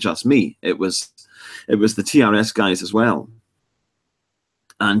wasn't just me. It was the TRS guys as well.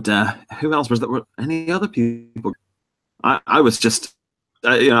 And who else was there? Were any other people? I was just,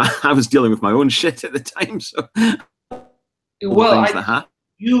 I was dealing with my own shit at the time. So, well,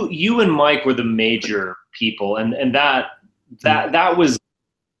 you and Mike were the major people, and that was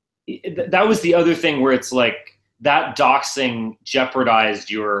the other thing where it's like that doxing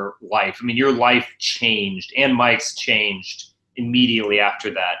jeopardized your life. I mean, your life changed, and Mike's changed immediately after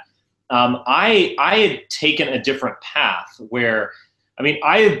that. I had taken a different path where, I mean,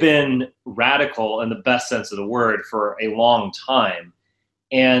 I have been radical in the best sense of the word for a long time,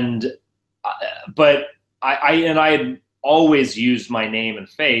 but I had always used my name and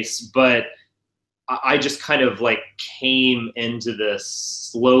face, but I just kind of like came into this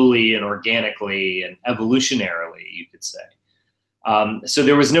slowly and organically and evolutionarily, you could say. So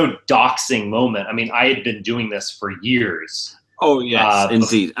there was no doxing moment. I mean, I had been doing this for years. Oh, yes,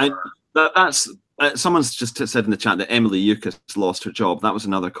 indeed. And that's someone's just said in the chat that Emily Eucas lost her job. That was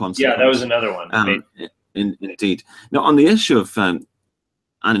another consequence. Yeah, that was another one. Indeed. Now, on the issue of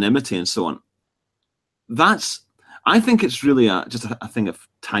anonymity and so on, I think it's really just a thing of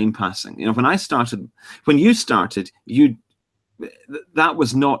time passing. You know, when you started, that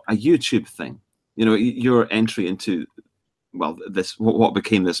was not a YouTube thing. You know, your entry into, well, what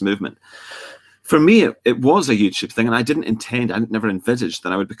became this movement. For me, it was a YouTube thing, and I never envisaged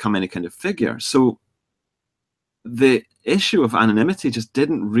that I would become any kind of figure. So the issue of anonymity just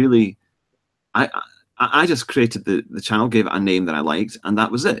didn't really, I just created the channel, gave it a name that I liked, and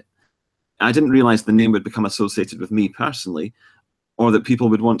that was it. I didn't realize the name would become associated with me personally, or that people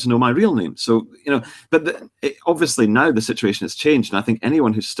would want to know my real name. So, you know, but obviously now the situation has changed, and I think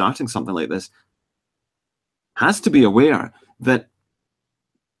anyone who's starting something like this has to be aware that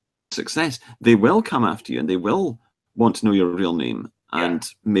success, they will come after you and they will want to know your real name. And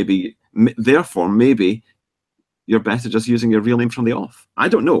therefore, maybe you're better just using your real name from the off. I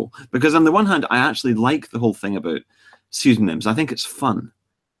don't know. Because on the one hand, I actually like the whole thing about pseudonyms. I think it's fun.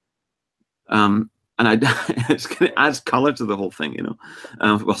 And it adds color to the whole thing, you know,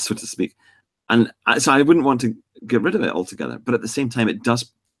 well, so to speak. And so I wouldn't want to get rid of it altogether. But at the same time, it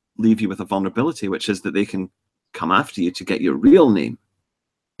does leave you with a vulnerability, which is that they can come after you to get your real name.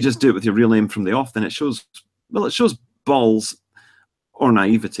 You just do it with your real name from the off, then it shows balls or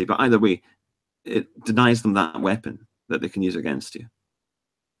naivety. But either way, it denies them that weapon that they can use against you.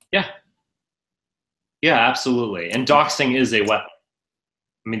 Yeah. Yeah, absolutely. And doxing is a weapon.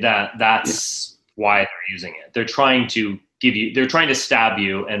 I mean, that's why they're using it. They're trying to stab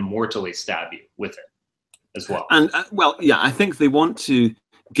you and mortally stab you with it as well. And well, yeah, I think they want to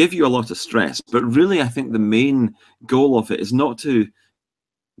give you a lot of stress, but really I think the main goal of it is not to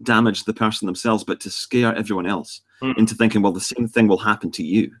damage the person themselves, but to scare everyone else into thinking, well, the same thing will happen to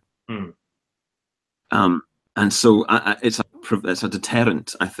you. And so it's a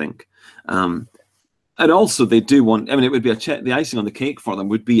deterrent, I think. And also, they do want. I mean, it would be the icing on the cake for them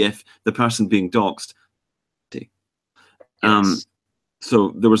would be if the person being doxed. Yes.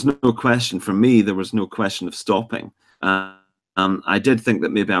 So there was no question for me. There was no question of stopping. I did think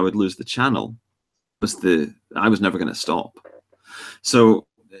that maybe I would lose the channel. I was never going to stop. So,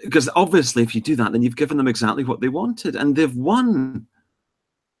 because obviously, if you do that, then you've given them exactly what they wanted, and they've won.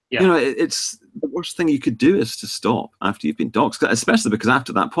 Yeah. You know, it's the worst thing you could do is to stop after you've been doxed, especially because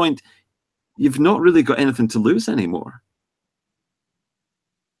after that point, you've not really got anything to lose anymore.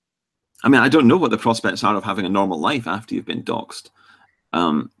 I mean, I don't know what the prospects are of having a normal life after you've been doxed,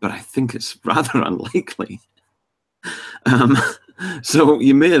 but I think it's rather unlikely. So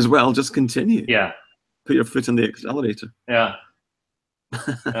you may as well just continue. Yeah. Put your foot on the accelerator. Yeah.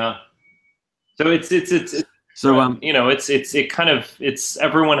 Yeah. So it's so you know, it's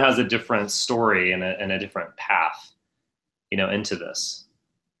everyone has a different story and a different path, you know, into this.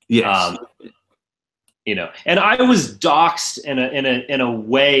 Yes. And I was doxxed in a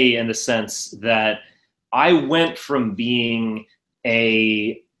way, in the sense that I went from being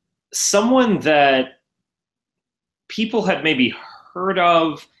someone that people had maybe heard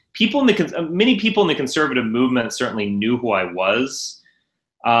of. Many people in the conservative movement certainly knew who I was,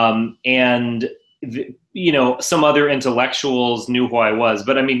 and some other intellectuals knew who I was.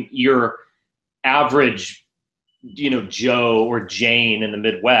 But I mean, your average, Joe or Jane in the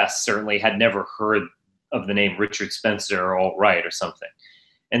Midwest certainly had never heard of the name Richard Spencer or alt-right or something.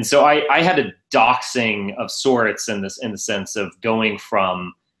 And so I had a doxing of sorts in the sense of going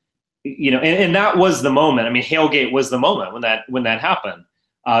from, and that was the moment. I mean, Hailgate was the moment when that happened.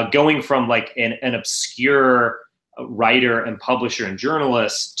 Going from like an obscure writer and publisher and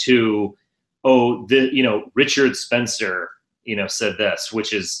journalist to, Richard Spencer, said this,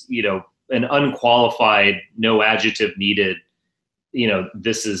 which is, an unqualified, no adjective needed,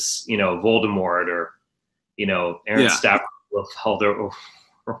 this is, Voldemort or, Aaron Stapleton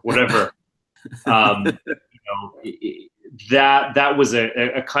or whatever. That was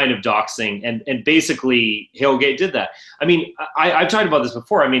a kind of doxing, and basically Hailgate did that. I mean, I've talked about this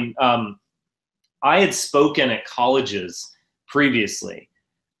before. I mean, I had spoken at colleges previously.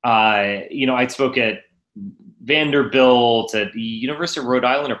 I'd spoke at Vanderbilt, at the University of Rhode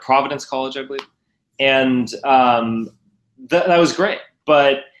Island, or Providence College, I believe, and that was great.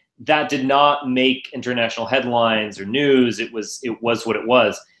 But that did not make international headlines or news. It was what it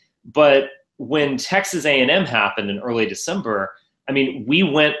was. But when Texas A&M happened in early December, I mean, we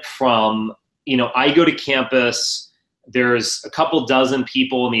went from, I go to campus, there's a couple dozen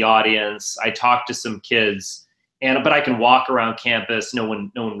people in the audience, I talk to some kids, but I can walk around campus, no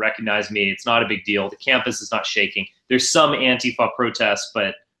one recognized me, it's not a big deal, the campus is not shaking. There's some Antifa protests,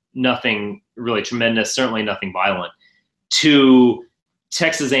 but nothing really tremendous, certainly nothing violent. To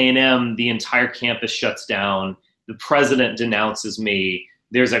Texas A&M, the entire campus shuts down, the president denounces me.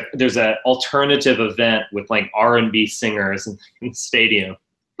 There's a alternative event with like R&B singers in the stadium.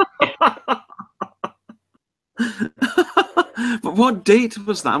 But what date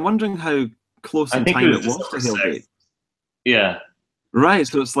was that? I'm wondering how close in time it was to Hailgate. Yeah. Right,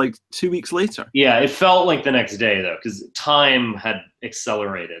 so it's like 2 weeks later. Yeah, it felt like the next day though, because time had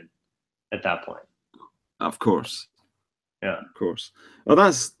accelerated at that point. Of course. Yeah. Of course. Well,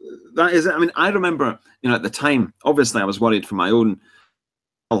 that is it. I mean, I remember, at the time, obviously I was worried for my own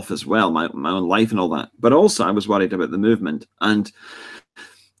health as well, my own life and all that. But also I was worried about the movement. And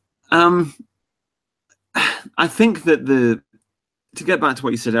I think that to get back to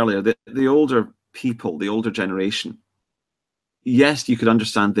what you said earlier, the older people, the older generation, yes, you could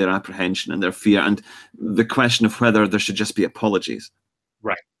understand their apprehension and their fear and the question of whether there should just be apologies.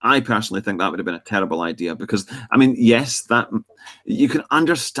 Right. I personally think that would have been a terrible idea because, I mean, yes, that you can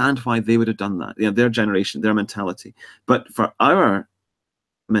understand why they would have done that. Their generation, their mentality. But for our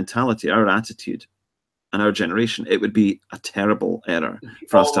mentality, our attitude, and our generation, it would be a terrible error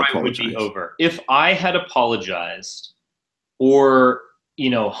for us to apologize. Would be over. If I had apologized or,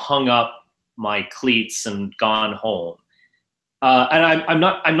 hung up my cleats and gone home, and I'm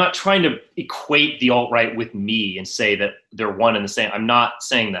not trying to equate the alt-right with me and say that they're one and the same. I'm not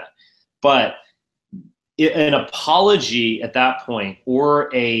saying that. But an apology at that point, or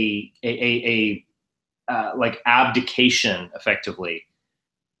a like abdication, effectively,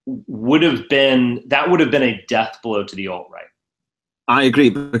 would have been a death blow to the alt-right. I agree,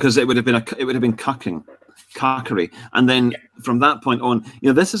 because it would have been cockery, and then from that point on,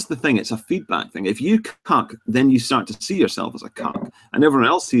 this is the thing. It's a feedback thing. If you cuck, then you start to see yourself as a cuck, and everyone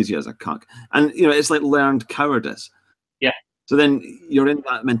else sees you as a cuck, and it's like learned cowardice. Yeah. So then you're in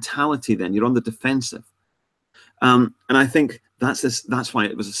that mentality. Then you're on the defensive, and I think that's why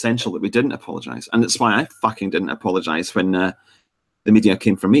it was essential that we didn't apologize, and it's why I fucking didn't apologize when the media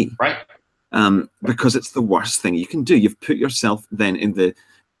came for me. Right. Because it's the worst thing you can do. You've put yourself then in the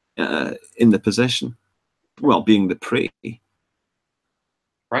position, well, being the prey.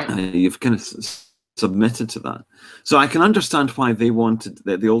 Right. You've kind of submitted to that. So I can understand why they wanted,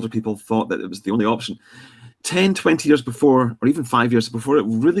 the older people thought that it was the only option. 10, 20 years before, or even 5 years before, it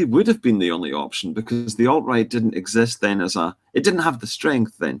really would have been the only option, because the alt-right didn't exist then it didn't have the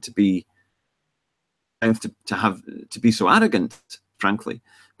strength then to be so arrogant, frankly.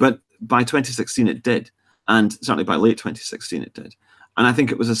 But by 2016 it did, and certainly by late 2016 it did. And I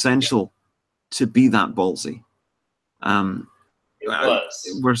think it was essential to be that ballsy. It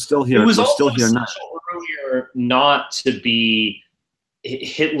was. We're still here. We're still here now. Earlier, not to be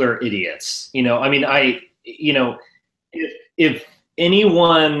Hitler idiots. I mean, if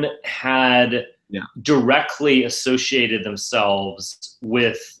anyone had directly associated themselves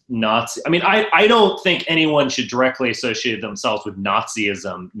with Nazi. I mean, I don't think anyone should directly associate themselves with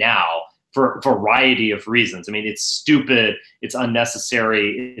Nazism now for a variety of reasons. I mean, it's stupid, it's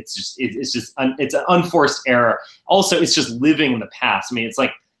unnecessary, it's an unforced error. Also, it's just living in the past. I mean, it's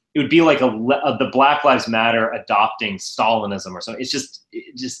like, it would be like the Black Lives Matter adopting Stalinism or something.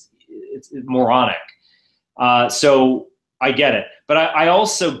 It's moronic. So I get it. But I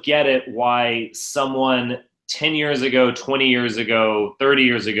also get it why someone 10 years ago, 20 years ago, 30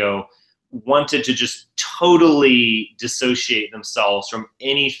 years ago wanted to just totally dissociate themselves from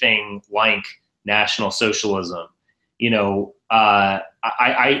anything like National Socialism. I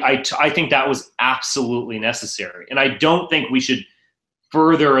think that was absolutely necessary. And I don't think we should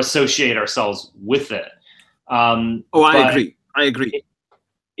further associate ourselves with it. I agree.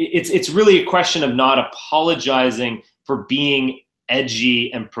 It's really a question of not apologizing for being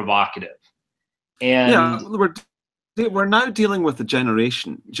edgy and provocative. And we're now dealing with the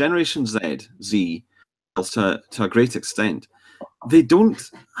Generation Z, to a great extent. They don't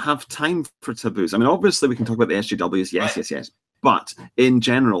have time for taboos. I mean, obviously we can talk about the SJWs, yes. But in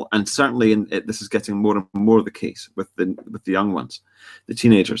general, and certainly this is getting more and more the case with the young ones, the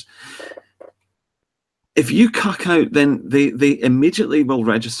teenagers. If you cuck out, then they immediately will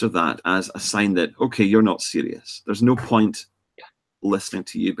register that as a sign that, okay, you're not serious. There's no point listening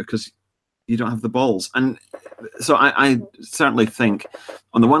to you because you don't have the balls. And so I certainly think,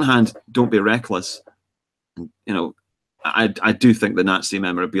 on the one hand, don't be reckless. I do think the Nazi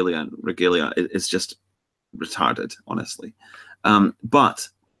memorabilia and regalia is just retarded, honestly. But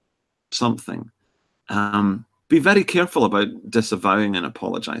something. Be very careful about disavowing and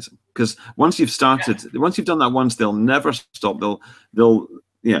apologizing, because once you've done that once, they'll never stop. They'll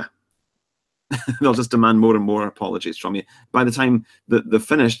just demand more and more apologies from you. By the time that they're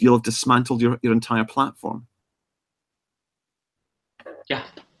finished, you'll have dismantled your entire platform. Yeah.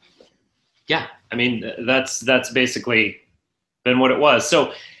 I mean, that's basically been what it was.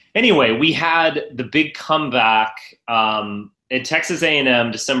 So anyway, we had the big comeback at Texas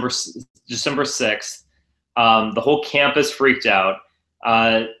A&M December 6th. The whole campus freaked out.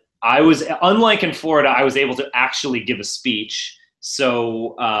 I was, unlike in Florida, I was able to actually give a speech.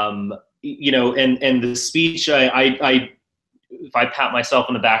 So, and the speech, if I pat myself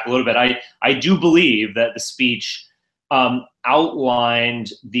on the back a little bit, I do believe that the speech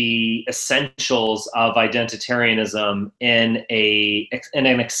outlined the essentials of identitarianism in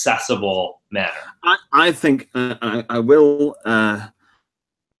an accessible manner. I think I will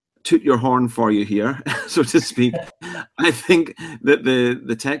toot your horn for you here, so to speak. I think that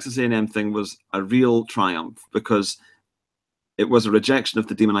the Texas A&M thing was a real triumph, because it was a rejection of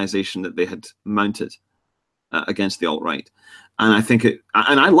the demonization that they had mounted against the alt-right. And I think and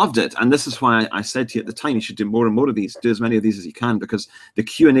I loved it. And this is why I said to you at the time, you should do more and more of these, do as many of these as you can, because the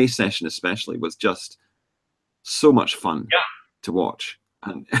Q&A session especially was just so much fun to watch.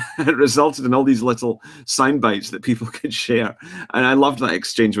 And it resulted in all these little sound bites that people could share. And I loved that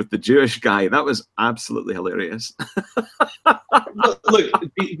exchange with the Jewish guy. That was absolutely hilarious. Look,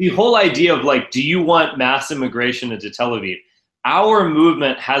 the whole idea of, like, do you want mass immigration into Tel Aviv? Our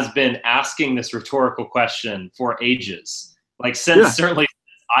movement has been asking this rhetorical question for ages. Like, certainly since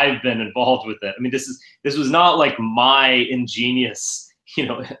I've been involved with it. I mean, this was not like my ingenious,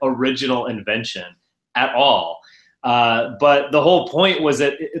 original invention at all. But the whole point was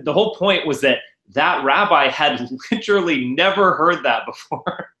that that rabbi had literally never heard that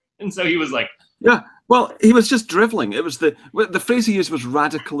before, and so he was like, "Yeah, well, he was just driveling." It was the phrase he used was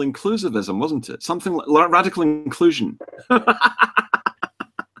radical inclusivism, wasn't it? Something like radical inclusion.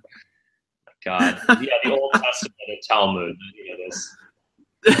 God, yeah, the Old Testament and Talmud,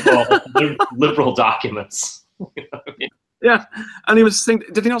 liberal documents. Yeah, and he was saying,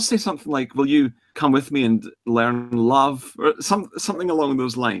 did he not say something like, "Will you come with me and learn love?" or something along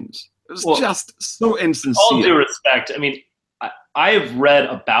those lines? It was just so insincere. All due respect, I mean, I have read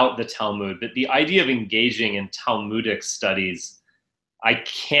about the Talmud, but the idea of engaging in Talmudic studies, I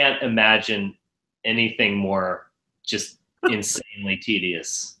can't imagine anything more just insanely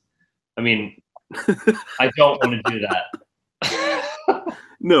tedious. I mean, I don't want to do that.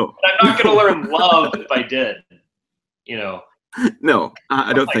 No. But I'm not going to learn love if I did. No,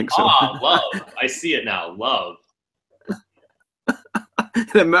 I don't think so. Love. I see it now. Love.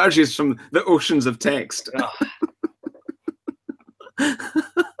 It emerges from the oceans of text.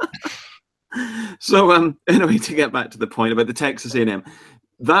 So, anyway, to get back to the point about the Texas A&M,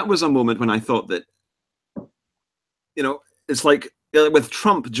 that was a moment when I thought that, it's like with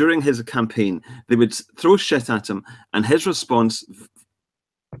Trump during his campaign, they would throw shit at him, and his response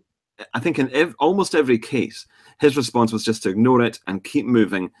I think in almost every case, his response was just to ignore it and keep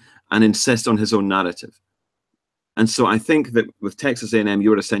moving and insist on his own narrative. And so I think that with Texas A&M, you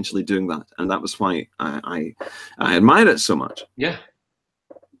were essentially doing that, and that was why I admire it so much. Yeah,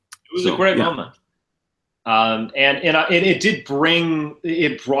 it was a great moment, and it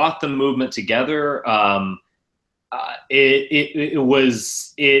brought the movement together.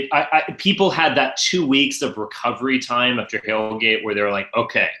 People had that 2 weeks of recovery time after Hailgate where they were like,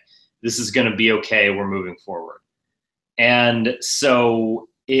 okay, this is going to be okay. We're moving forward. And so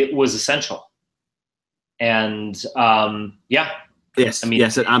it was essential. And yes,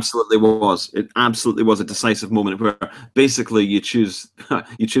 it absolutely was. It absolutely was a decisive moment where basically you choose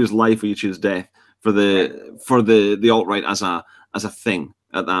life or you choose death for the alt-right as a thing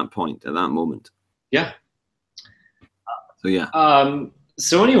at that point, at that moment. Yeah. So yeah.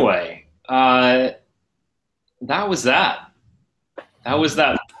 So anyway, that was that. That was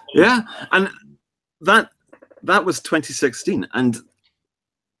that. Yeah, and that was 2016, and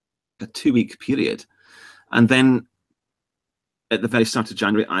a 2-week period, and then at the very start of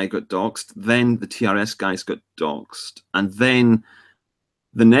January, I got doxxed. Then the TRS guys got doxxed, and then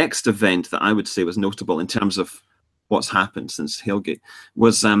the next event that I would say was notable in terms of what's happened since Hailgate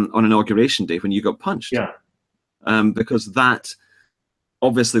was on Inauguration Day when you got punched. Yeah. Because that,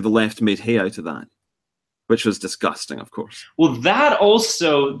 obviously the left made hay out of that, which was disgusting, of course. Well, that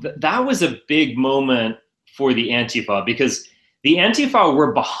also, that was a big moment for the Antifa, because the Antifa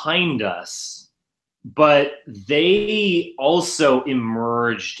were behind us, but they also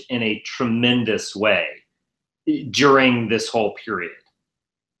emerged in a tremendous way during this whole period.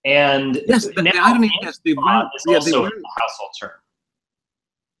 And yes, the irony is they weren't, also a household term.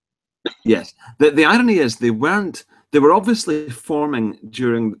 Yes, the irony is they were obviously forming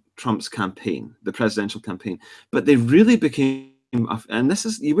during Trump's campaign, the presidential campaign, but they really became, and this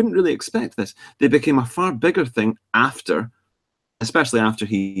is, you wouldn't really expect this, they became a far bigger thing after, especially after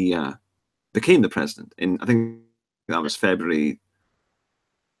he became the president in, I think that was February,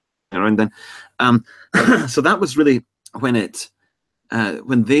 around then. So that was really when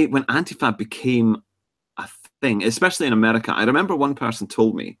when Antifa became a thing, especially in America. I remember one person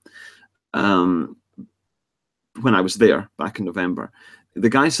told me, when I was there back in November, the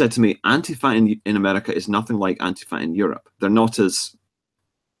guy said to me, Antifa in America is nothing like Antifa in Europe. They're not as,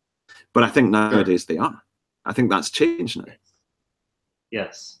 but I think nowadays they are. I think that's changed now.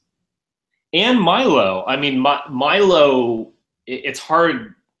 Yes. And Milo. I mean, Milo, it's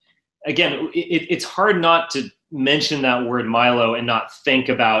hard, again, it's hard not to mention that word Milo and not think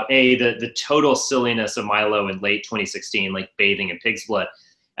about, the total silliness of Milo in late 2016, like bathing in pig's blood.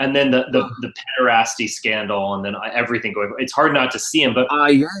 And then the pederasty scandal, and then everything going. It's hard not to see him, but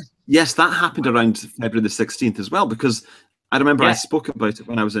yes, that happened around February the 16th as well, because I remember I spoke about it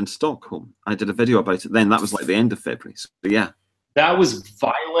when I was in Stockholm. I did a video about it then. That was like the end of February. So yeah, that was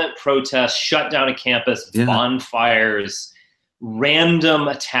violent protests, shut down a campus, bonfires, random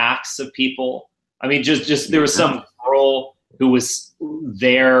attacks of people. I mean, just there was some girl who was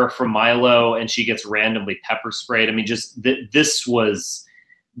there for Milo, and she gets randomly pepper sprayed. I mean, just this was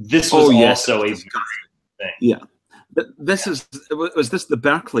also a thing. Yeah. Was this the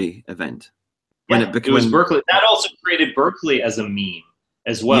Berkeley event? When it was Berkeley. That also created Berkeley as a meme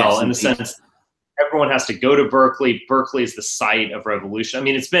as well, in the sense everyone has to go to Berkeley. Berkeley is the site of revolution. I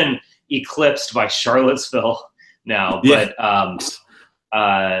mean, it's been eclipsed by Charlottesville now, but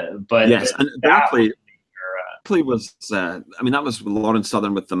yes, and Berkeley was, I mean, that was Lauren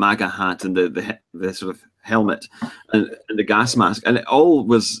Southern with the MAGA hat and the sort of helmet and the gas mask, and it all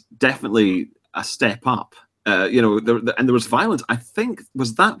was definitely a step up. You know, and there was violence. I think,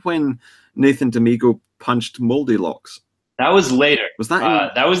 was that when Nathan D'Amico punched Moldy Locks? That was later. Was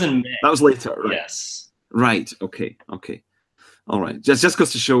that? That was in May. That was later. Right? Yes. Right. Okay. All right. Just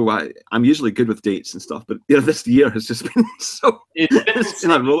goes to show why I'm usually good with dates and stuff, but this year has just been it's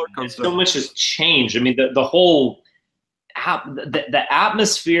been a roller coaster. So much has changed. I mean, the whole the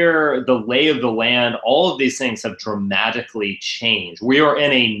atmosphere, the lay of the land, all of these things have dramatically changed. We are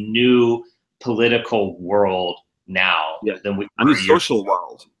in a new political world now than we were. A new social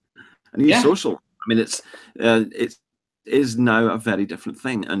world. A new social. I mean, it is now a very different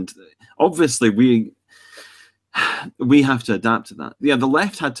thing, and obviously we have to adapt to that. Yeah, the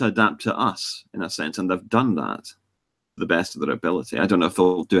left had to adapt to us in a sense, and they've done that to the best of their ability. I don't know if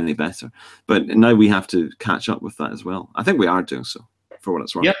they'll do any better, but now we have to catch up with that as well. I think we are doing so, for what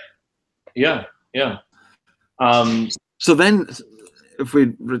it's worth. Yeah. So then, if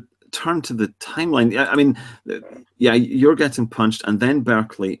we return to the timeline, I mean, you're getting punched, and then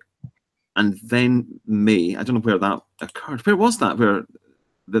Berkeley, and then May. I don't know where that occurred. Where was that?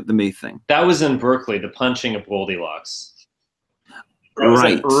 the May thing? That was in Berkeley, the punching of Goldilocks. That was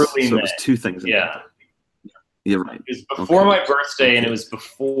Right. in early So May. it was two things. Yeah. You're right. It was before my birthday, and it was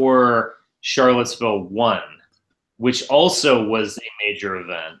before Charlottesville won, which also was a major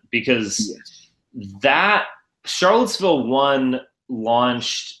event because that Charlottesville won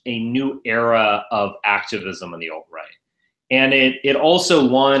launched a new era of activism in the alt-right. And it also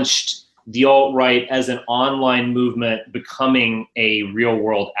launched the alt-right as an online movement becoming a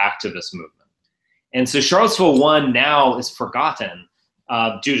real-world activist movement. And so Charlottesville 1 now is forgotten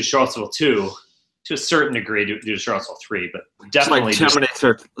due to Charlottesville 2, to a certain degree due to Charlottesville 3, but definitely it's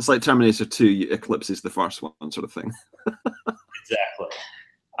like Terminator 2 eclipses the first one, sort of thing. Exactly.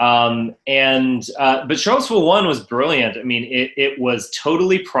 But Charlottesville 1 was brilliant. I mean, it was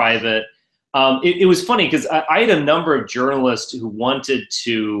totally private. It was funny because I had a number of journalists who wanted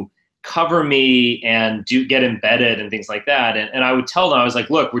to cover me and get embedded and things like that. And I would tell them, I was like,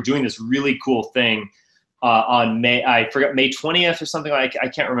 look, we're doing this really cool thing on May 20th or something. I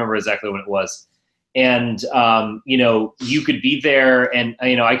can't remember exactly when it was. And, you could be there and,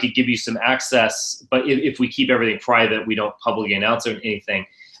 I could give you some access, but if we keep everything private, we don't publicly announce anything.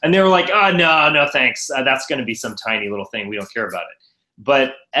 And they were like, oh, no, thanks. That's going to be some tiny little thing. We don't care about it.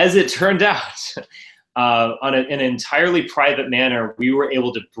 But as it turned out, on an entirely private manner, we were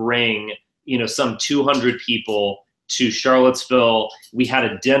able to bring, some 200 people to Charlottesville. We had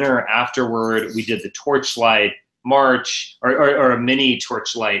a dinner afterward. We did the Torchlight March or a mini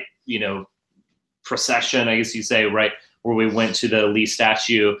Torchlight, procession, I guess you say, right, where we went to the Lee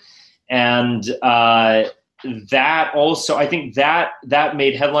statue. And that also, I think that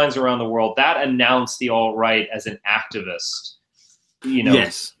made headlines around the world. That announced the alt-right as an activist,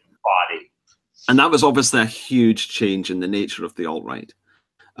 yes, body. And that was obviously a huge change in the nature of the alt-right.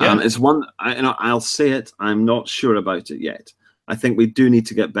 Yeah. It's one, I'll say it, I'm not sure about it yet. I think we do need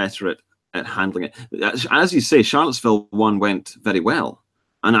to get better at handling it. As you say, Charlottesville 1 went very well.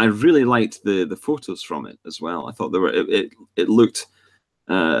 And I really liked the photos from it as well. I thought it looked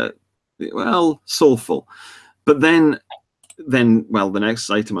soulful. But then the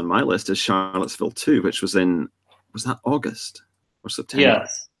next item on my list is Charlottesville 2, which was that August or September?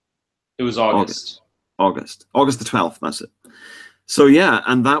 Yes, it was August. August the 12th. That's it. So yeah,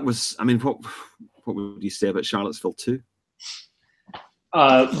 and that was. I mean, what would you say about Charlottesville 2?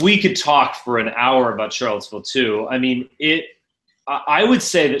 We could talk for an hour about Charlottesville 2. I mean, I would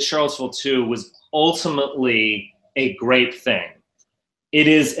say that Charlottesville 2 was ultimately a great thing. It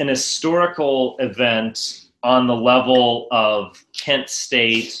is an historical event on the level of Kent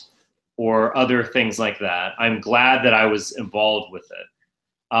State or other things like that. I'm glad that I was involved with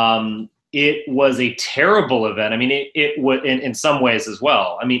it. It was a terrible event. I mean, it would in some ways as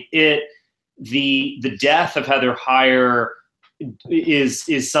well. I mean, the death of Heather Heyer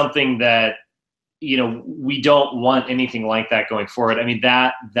is something that, we don't want anything like that going forward. I mean,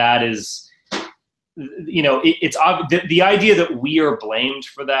 that is, it's obvious. The idea that we are blamed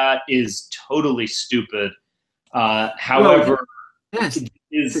for that is totally stupid. However, yes,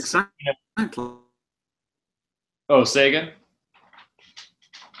 is exactly. Oh, say again.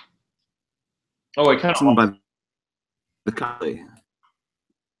 Oh, I kind of by the Cali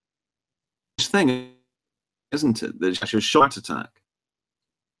thing, isn't it? That she was shot attack.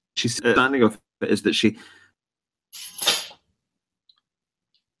 She's standing of it is that she.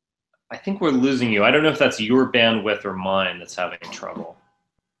 I think we're losing you. I don't know if that's your bandwidth or mine that's having trouble.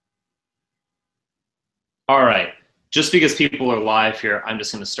 All right. Just because people are live here, I'm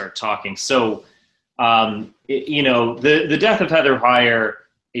just going to start talking. So, the death of Heather Heyer,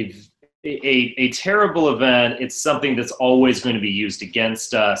 a terrible event. It's something that's always going to be used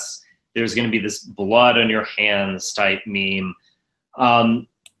against us. There's going to be this blood on your hands type meme.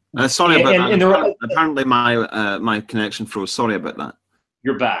 Sorry about that. Apparently my connection froze. Sorry about that.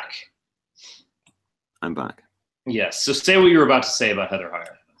 You're back. I'm back. Yes. So say what you were about to say about Heather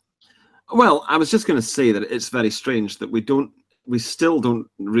Heyer. Well, I was just going to say that it's very strange that we still don't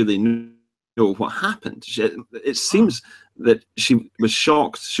really know what happened. It seems that she was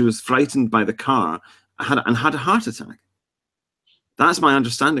shocked, she was frightened by the car, and had a heart attack. That's my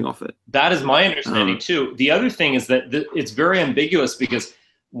understanding of it. That is my understanding too. The other thing is that it's very ambiguous because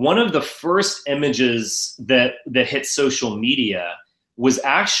one of the first images that hit social media was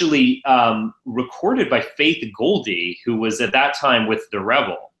actually recorded by Faith Goldy, who was at that time with The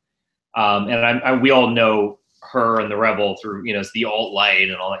Rebel. And we all know her and The Rebel through, the alt-light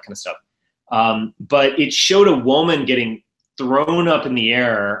and all that kind of stuff. But it showed a woman getting thrown up in the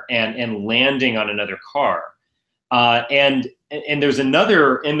air and landing on another car. And there's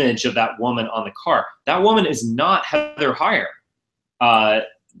another image of that woman on the car. That woman is not Heather Heyer.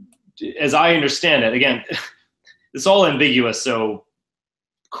 as I understand it, again, it's all ambiguous, so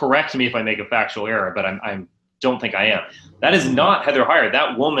correct me if I make a factual error, but I don't think I am. That is not Heather Heyer.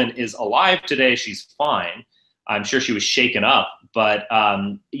 That woman is alive today. She's fine. I'm sure she was shaken up, but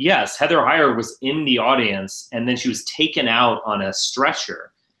yes, Heather Heyer was in the audience, and then she was taken out on a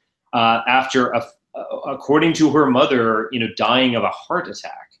stretcher after, according to her mother, dying of a heart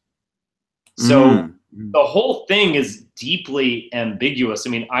attack. So the whole thing is deeply ambiguous. I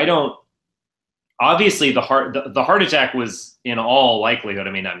mean, obviously the heart attack was, in all likelihood,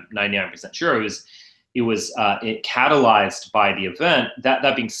 I mean, I'm 99% sure it was catalyzed by the event.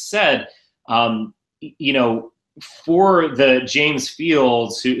 That being said, for the James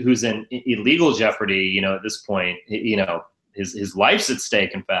Fields, who's in illegal jeopardy, at this point, his life's at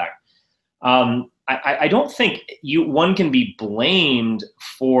stake, in fact. I don't think one can be blamed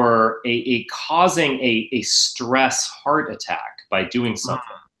for causing a stress heart attack by doing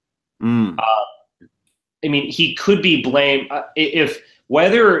something. I mean, he could be blamed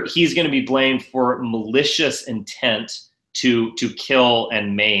whether he's going to be blamed for malicious intent to kill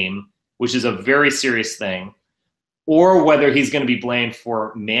and maim, which is a very serious thing, or whether he's going to be blamed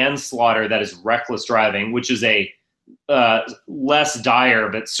for manslaughter, that is reckless driving, which is a less dire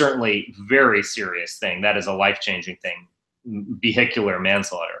but certainly very serious thing. That is a life-changing thing, vehicular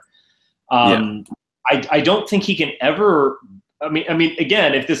manslaughter. I don't think he can ever. I mean,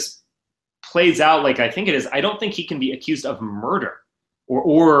 again, if this plays out like I think it is, I don't think he can be accused of murder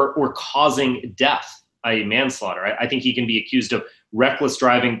or causing death, i.e. manslaughter. I think he can be accused of reckless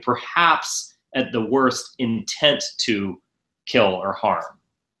driving, perhaps at the worst, intent to kill or harm.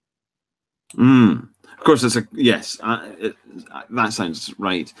 Of course, yes, that sounds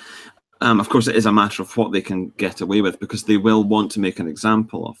right. Of course, it is a matter of what they can get away with, because they will want to make an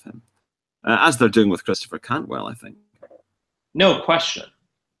example of him, as they're doing with Christopher Cantwell, I think. No question.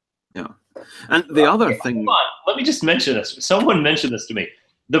 Yeah. And the other thing... Let me just mention this. Someone mentioned this to me.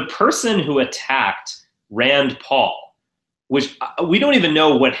 The person who attacked Rand Paul, which we don't even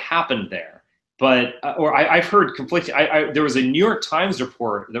know what happened there, but I've heard conflicting. There was a New York Times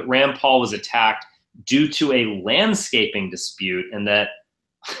report that Rand Paul was attacked due to a landscaping dispute, and that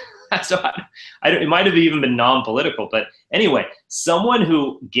it might have even been non-political. But anyway, someone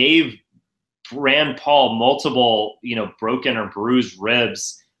who gave Rand Paul multiple, broken or bruised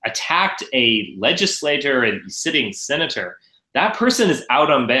ribs, attacked a legislator and sitting senator. That person is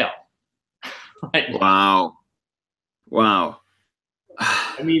out on bail. Right? Wow.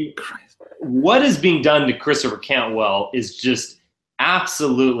 I mean, what is being done to Christopher Cantwell is just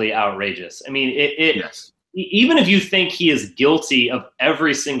absolutely outrageous. I mean, yes. Even if you think he is guilty of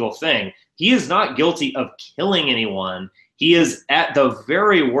every single thing, he is not guilty of killing anyone. He is, at the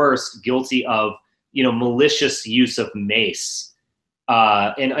very worst, guilty of, malicious use of mace.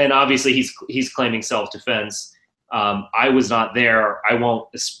 And obviously he's claiming self-defense. I was not there. I won't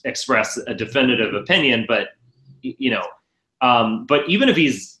express a definitive opinion, but but even if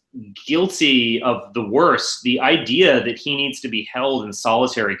he's guilty of the worst, the idea that he needs to be held in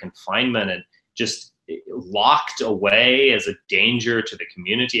solitary confinement and just locked away as a danger to the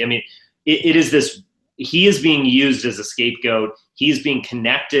community. I mean, it is this. He is being used as a scapegoat. He's being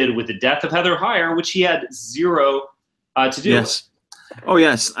connected with the death of Heather Heyer, which he had zero to do with. Oh,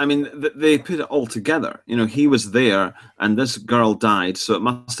 yes. I mean, they put it all together. He was there and this girl died, so it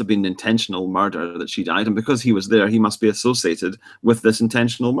must have been intentional murder that she died. And because he was there, he must be associated with this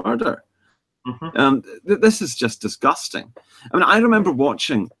intentional murder. This is just disgusting. I mean, I remember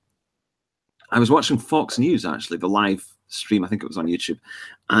I was watching Fox News, actually, the live stream. I think it was on YouTube.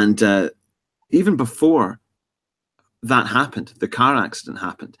 And even before that happened, the car accident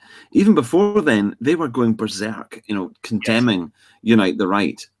happened, even before then, they were going berserk, condemning Unite the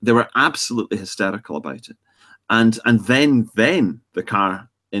Right. They were absolutely hysterical about it. And then the car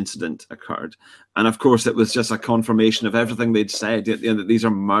incident occurred. And of course, it was just a confirmation of everything they'd said, that these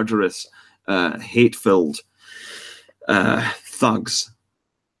are murderous, hate-filled thugs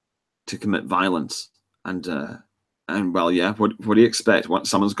to commit violence. And well, yeah, what do you expect?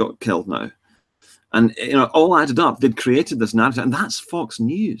 Someone's got killed now. And all added up, they'd created this narrative, and that's Fox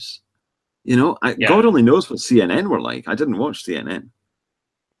News. God only knows what CNN were like. I didn't watch CNN.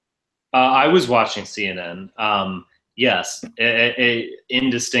 I was watching CNN. Yes,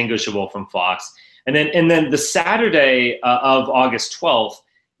 indistinguishable from Fox. And then the Saturday of August 12th,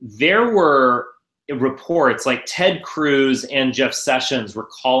 there were reports like Ted Cruz and Jeff Sessions were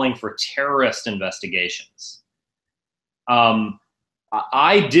calling for terrorist investigations. It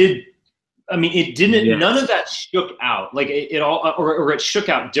didn't. Yes. None of that shook out. Like it all, or it shook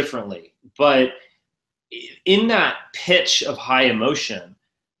out differently. But in that pitch of high emotion,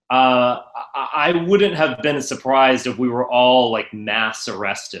 I wouldn't have been surprised if we were all like mass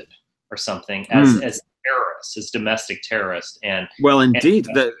arrested or something as terrorists, as domestic terrorists. And well, indeed,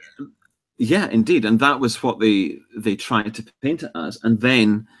 yeah, indeed, and that was what they tried to paint it as, and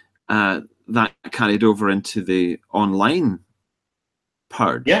then that carried over into the online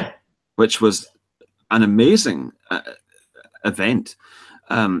purge, yeah, which was an amazing event.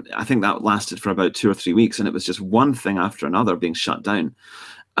 I think that lasted for about 2 or 3 weeks, and it was just one thing after another being shut down.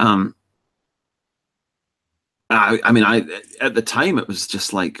 I mean, at the time it was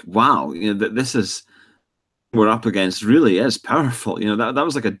just like, wow, you know, that this is we're up against really is powerful. You know, that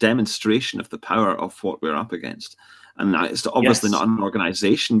was like a demonstration of the power of what we're up against. And it's obviously not an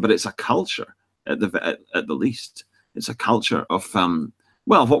organization, but it's a culture at the least. It's a culture of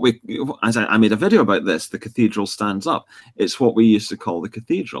well, what we, as I made a video about this, the cathedral stands up. It's what we used to call the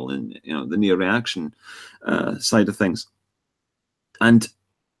cathedral in, you know, the neo-reaction side of things. And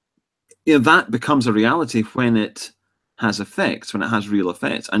you know, that becomes a reality when it has effects, when it has real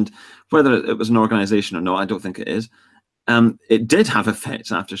effects. And whether it was an organization or not, I don't think it is. It did have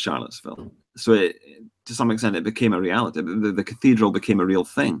effects after Charlottesville. So to some extent, it became a reality. The cathedral became a real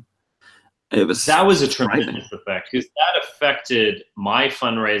thing. That was a tremendous effect, because that affected my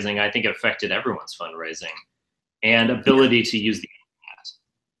fundraising. I think it affected everyone's fundraising and ability to use the internet.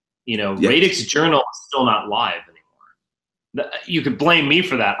 You know, Radix Journal is still not live anymore. You could blame me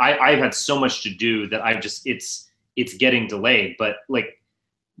for that. I've had so much to do that I've just it's getting delayed. But like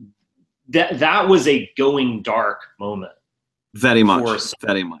that was a going dark moment. Very much.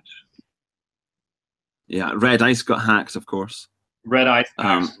 Very much. Yeah, Red Ice got hacked, of course. Red Ice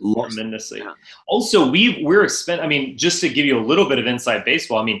tremendously. Yeah. Also, we're I mean, just to give you a little bit of inside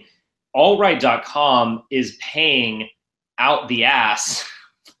baseball, I mean, altright.com is paying out the ass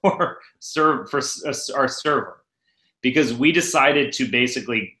for our server, because we decided to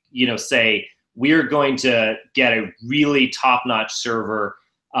basically, you know, say we're going to get a really top-notch server.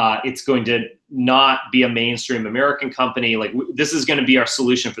 It's going to not be a mainstream American company. Like this is going to be our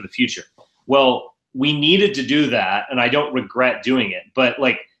solution for the future. Well, we needed to do that, and I don't regret doing it. But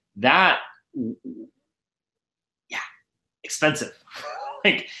like that, yeah, expensive.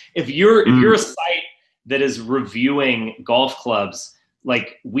 Like if you're a site that is reviewing golf clubs,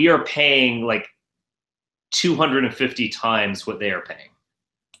 like we are paying like 250 times what they are paying.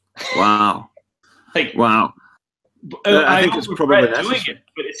 Wow. Like wow. I think it's probably doing it,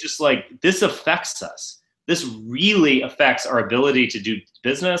 but it's just like this affects us. This really affects our ability to do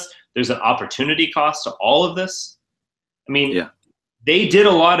business. There's an opportunity cost to all of this. I mean, they did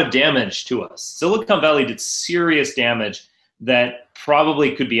a lot of damage to us. Silicon Valley did serious damage that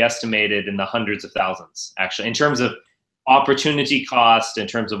probably could be estimated in the hundreds of thousands, actually, in terms of opportunity cost, in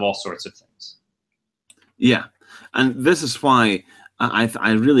terms of all sorts of things. Yeah, and this is why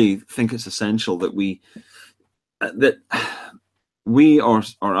I really think it's essential that we or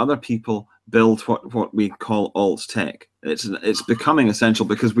other people build what we call alt tech. It's becoming essential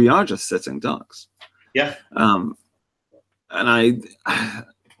because we are just sitting ducks. Yeah. And I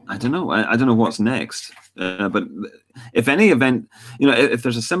don't know. I don't know what's next. But if any event, you know, if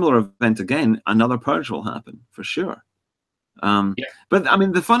there's a similar event again, another purge will happen for sure. But I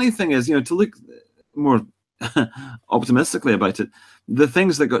mean, the funny thing is, you know, to look more optimistically about it, the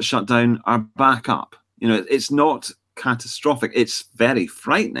things that got shut down are back up. You know, it's not catastrophic. It's very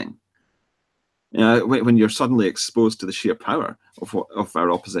frightening. You know, when you're suddenly exposed to the sheer power of our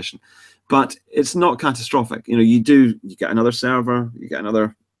opposition, but it's not catastrophic. You know, you get another server, you get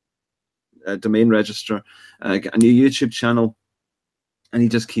another domain register, get a new YouTube channel, and you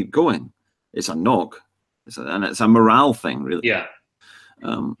just keep going. It's a knock, and it's a morale thing, really. Yeah.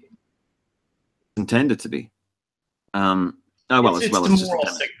 Intended to be.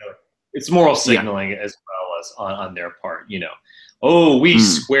 It's moral signaling as well as on their part. You know, oh, we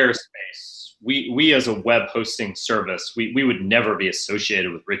Squarespace. We as a web hosting service, we would never be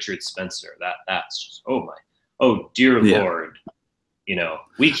associated with Richard Spencer. That's just oh dear Lord, you know,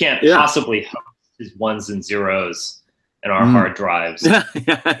 we can't possibly host his ones and zeros in our hard drives.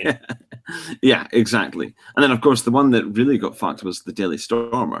 Yeah, exactly. And then of course the one that really got fucked was the Daily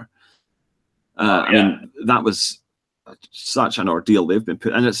Stormer. I mean, that was such an ordeal they've been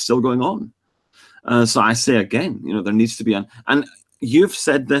put, and it's still going on. So I say again, you know, there needs to be and you've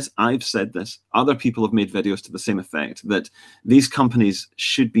said this, I've said this, other people have made videos to the same effect, that these companies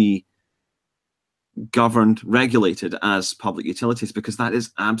should be governed, regulated as public utilities, because that is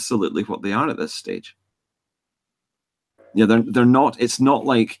absolutely what they are at this stage. Yeah, they're not, it's not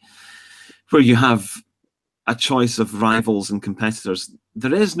like where you have a choice of rivals and competitors.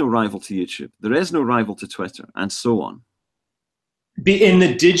 there is no rival to YouTube. There is no rival to Twitter, and so on. In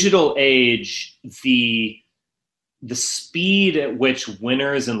the digital age, the speed at which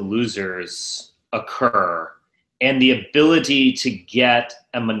winners and losers occur and the ability to get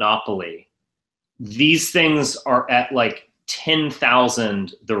a monopoly, these things are at like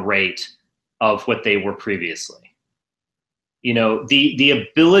 10,000 the rate of what they were previously. You know, the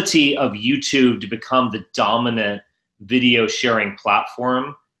ability of YouTube to become the dominant video sharing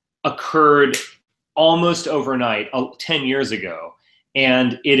platform occurred almost overnight 10 years ago,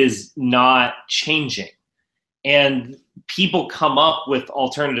 and it is not changing. And people come up with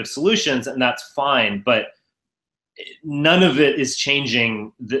alternative solutions, and that's fine, but none of it is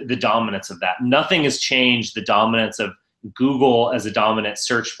changing the dominance of that. Nothing has changed the dominance of Google as a dominant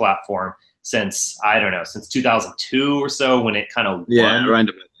search platform since, I don't know, since 2002 or so, when it kind of won. Around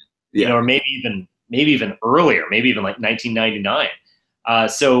about, you know, or maybe even earlier, maybe even like 1999.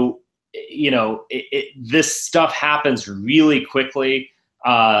 So, you know, this stuff happens really quickly.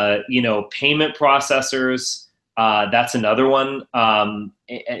 You know, payment processors, that's another one.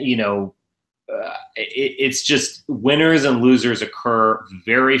 You know, it's just winners and losers occur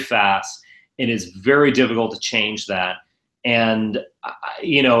very fast. It is very difficult to change that. And,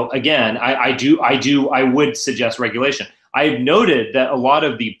 you know, again, I would suggest regulation. I've noted that a lot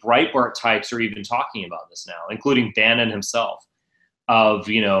of the Breitbart types are even talking about this now, including Bannon himself, of,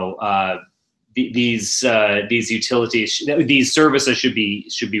 you know, these utilities, these services should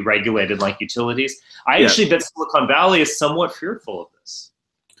be regulated like utilities. I actually bet Silicon Valley is somewhat fearful of this.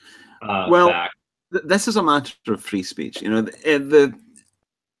 This is a matter of free speech. You know,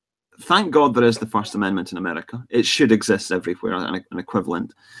 thank God there is the First Amendment in America. It should exist everywhere, an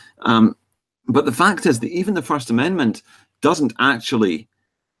equivalent. But the fact is that even the First Amendment doesn't actually,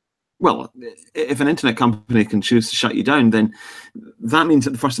 well, if an internet company can choose to shut you down, then that means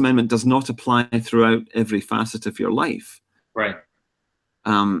that the First Amendment does not apply throughout every facet of your life. Right.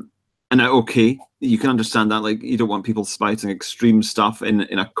 And okay, you can understand that, like, you don't want people spouting extreme stuff in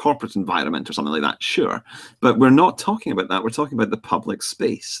a corporate environment or something like that, sure. But we're not talking about that. We're talking about the public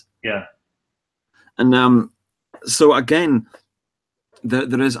space. Yeah. And so again,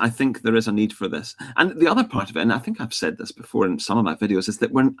 I think there is a need for this. And the other part of it, and I think I've said this before in some of my videos, is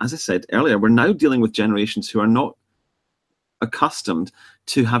that as I said earlier, we're now dealing with generations who are not accustomed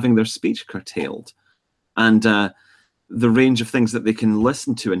to having their speech curtailed. And the range of things that they can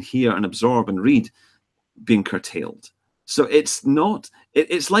listen to and hear and absorb and read being curtailed. So it's not,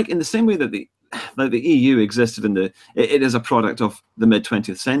 it's like in the same way that the EU existed it is a product of the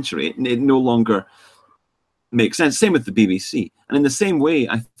mid-20th century. It no longer makes sense. Same with the BBC. And in the same way,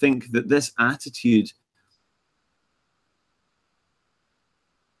 I think that this attitude.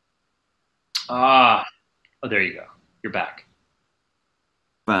 Oh, there you go. You're back.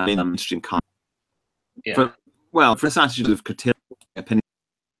 Mainstream content. Yeah. For this attitude of curtailing opinion.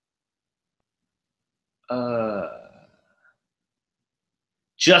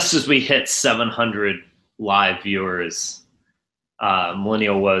 Just as we hit 700 live viewers,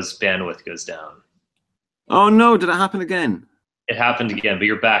 Millennial Woes bandwidth goes down. Oh no, did it happen again? It happened again, but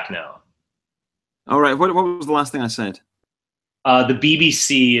you're back now. All right, what was the last thing I said? The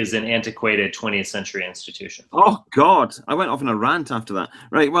BBC is an antiquated 20th century institution. Oh God, I went off on a rant after that.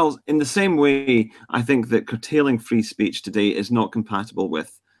 Right, well, in the same way, I think that curtailing free speech today is not compatible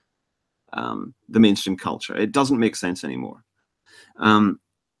with the mainstream culture. It doesn't make sense anymore.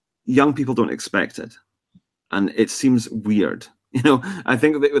 Young people don't expect it, and it seems weird. You know, I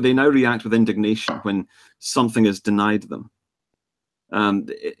think they now react with indignation when something is denied them.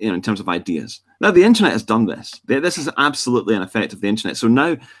 You know, in terms of ideas. Now, the internet has done this. This is absolutely an effect of the internet. So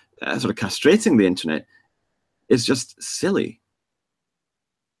now, sort of castrating the internet is just silly.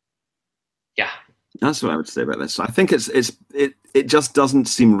 Yeah, that's what I would say about this. So I think it just doesn't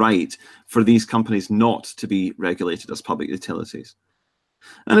seem right for these companies not to be regulated as public utilities.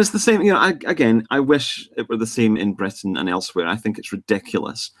 And it's the same, you know, I wish it were the same in Britain and elsewhere. I think it's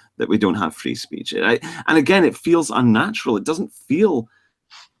ridiculous that we don't have free speech. And again, it feels unnatural. It doesn't feel,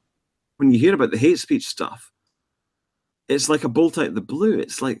 when you hear about the hate speech stuff, it's like a bolt out of the blue.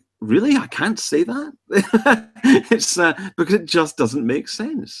 It's like, really? I can't say that? It's because it just doesn't make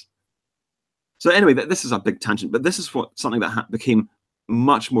sense. So anyway, this is a big tangent, but this is something that became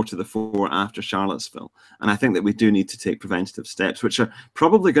much more to the fore after Charlottesville. And I think that we do need to take preventative steps, which are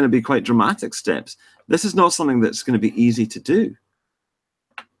probably going to be quite dramatic steps. This is not something that's going to be easy to do,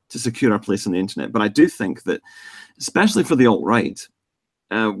 to secure our place on the internet. But I do think that, especially for the alt-right,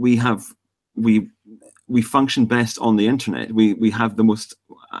 we function best on the internet. We have the most,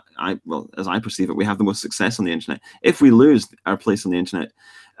 well, as I perceive it, we have the most success on the internet. If we lose our place on the internet,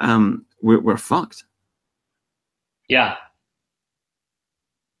 we're fucked. Yeah.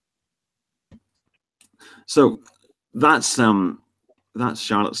 So that's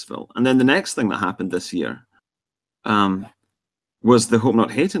Charlottesville, and then the next thing that happened this year was the Hope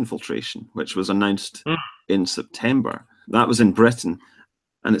Not Hate infiltration, which was announced in September. That was in Britain,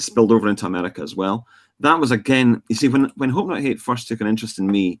 and it spilled over into America as well. That was, again, you see, when Hope Not Hate first took an interest in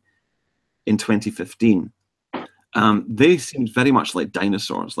me in 2015, they seemed very much like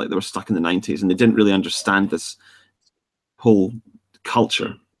dinosaurs, like they were stuck in the 90s, and they didn't really understand this whole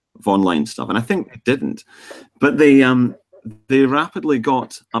culture of online stuff. And I think they didn't. But they rapidly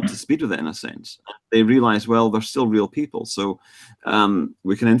got up to speed with it, in a sense. They realized, well, they're still real people, so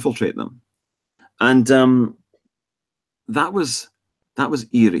we can infiltrate them. And that was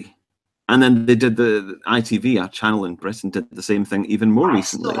eerie. And then they did the ITV, our channel in Britain, did the same thing even more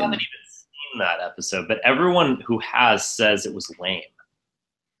recently. I still haven't even seen that episode, but everyone who has says it was lame.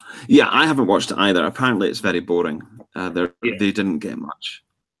 Yeah, I haven't watched it either. Apparently, it's very boring. They didn't get much.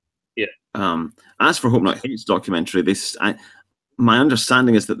 Yeah. As for Hope Not Hate's documentary, my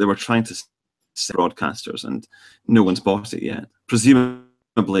understanding is that they were trying to sell broadcasters, and no one's bought it yet.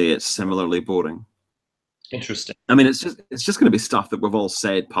 Presumably, it's similarly boring. Interesting. I mean, it's just going to be stuff that we've all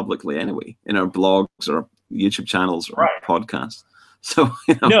said publicly anyway, in our blogs or YouTube channels or podcasts. So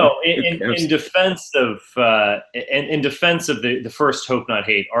in defense of the first Hope Not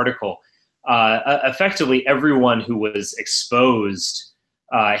Hate article, effectively everyone who was exposed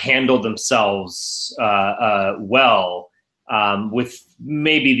handled themselves well, with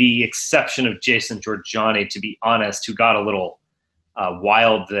maybe the exception of Jason Georgiani, to be honest, who got a little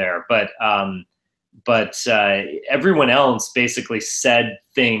wild there. But everyone else basically said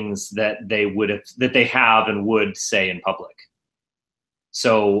things that they have and would say in public.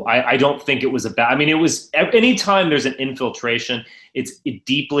 So I don't think it was it was, anytime there's an infiltration, it's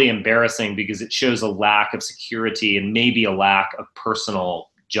deeply embarrassing because it shows a lack of security and maybe a lack of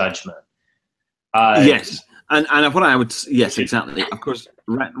personal judgment. Yes. And what I would, yes, exactly. Of course,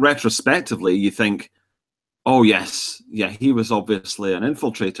 retrospectively, you think, oh, yes, yeah, he was obviously an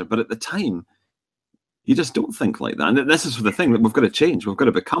infiltrator. But at the time, you just don't think like that. And this is the thing that we've got to change. We've got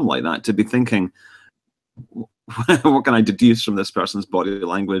to become like that, to be thinking, what can I deduce from this person's body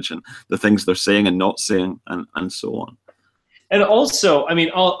language and the things they're saying and not saying, and so on. And also, I mean,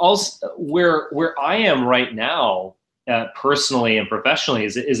 where I am right now, personally and professionally,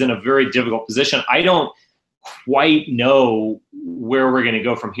 is in a very difficult position. I don't quite know where we're going to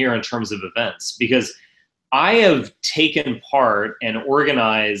go from here in terms of events, because I have taken part and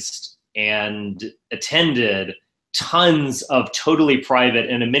organized and attended tons of totally private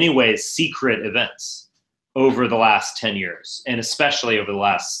and in many ways secret events over the last 10 years, and especially over the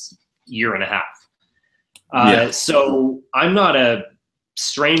last year and a half. So I'm not a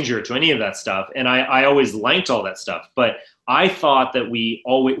stranger to any of that stuff, and I always liked all that stuff, but I thought that we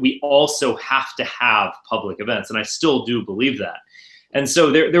also have to have public events, and I still do believe that. And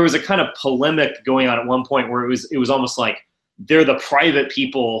so there was a kind of polemic going on at one point where it was almost like they're the private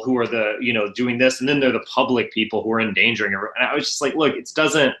people who are doing this, and then they're the public people who are endangering everyone. And I was just like, look, it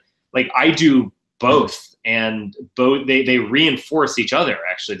doesn't, like, I do both, and both they reinforce each other.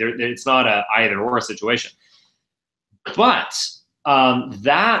 Actually, it's not a either or situation. But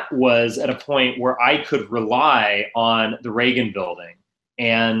that was at a point where I could rely on the Reagan Building,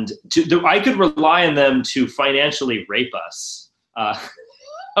 and I could rely on them to financially rape us.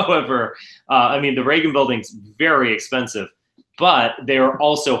 However, I mean, the Reagan Building's very expensive, but they are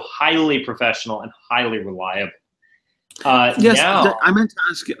also highly professional and highly reliable. Yes, now, I meant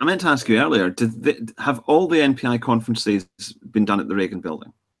to ask you earlier. Have all the NPI conferences been done at the Reagan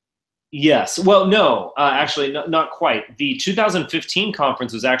Building? Yes. Well, no, actually, not quite. The 2015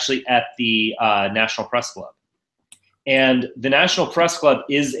 conference was actually at the National Press Club, and the National Press Club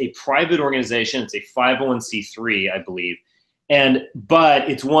is a private organization. It's a 501c3, I believe, but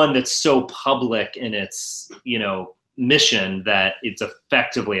it's one that's so public in its mission that it's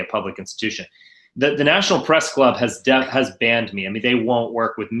effectively a public institution. The National Press Club has banned me. I mean, they won't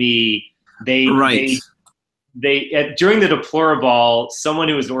work with me. They during the Deplorable, someone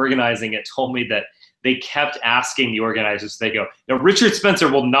who was organizing it told me that they kept asking the organizers. They go, "No, Richard Spencer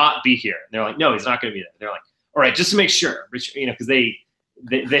will not be here." And they're like, "No, he's not going to be there." They're like, "All right, just to make sure, Richard," because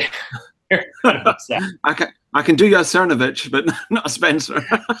they're kind of upset. I can do your Cernovich, but not a Spencer.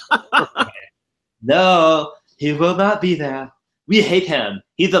 No, he will not be there. We hate him.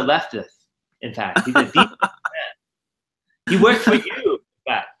 He's a leftist. In fact, he's a deep man. He works for you. In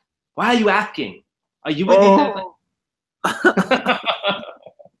fact, why are you asking? Are you with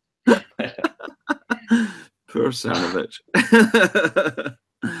Cernovich.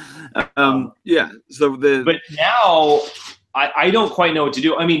 Yeah. So but now I don't quite know what to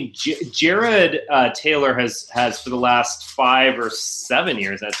do. I mean, Jared Taylor has for the last 5 or 7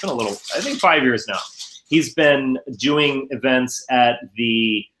 years. It's been a little, I think 5 years now. He's been doing events at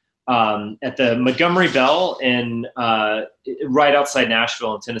the Montgomery Bell in right outside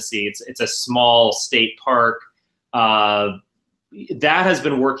Nashville in Tennessee. It's a small state park that has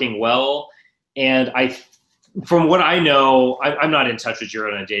been working well. And from what I know, I'm not in touch with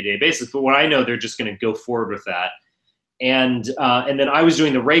Jared on a day-to-day basis, but what I know, they're just going to go forward with that. And then I was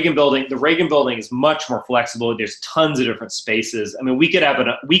doing the Reagan Building. The Reagan Building is much more flexible. There's tons of different spaces. I mean, we could have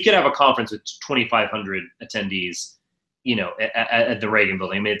a conference with 2,500 attendees, you know, at the Reagan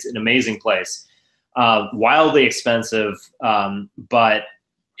Building. I mean, it's an amazing place, wildly expensive, but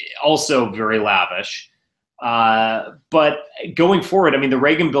also very lavish. But going forward, I mean, the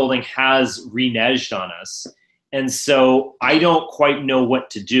Reagan Building has reneged on us, and so I don't quite know what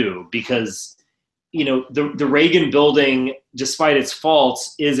to do because, you know, the Reagan Building, despite its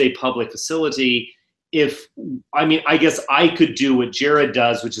faults, is a public facility. I guess I could do what Jared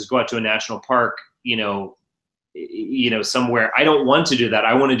does, which is go out to a national park, you know, somewhere. I don't want to do that.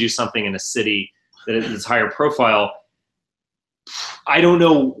 I want to do something in a city that is higher profile. I don't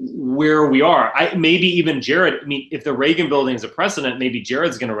know where we are. Maybe even Jared, I mean, if the Reagan Building is a precedent, maybe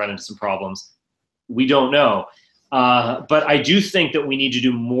Jared's going to run into some problems. We don't know. But I do think that we need to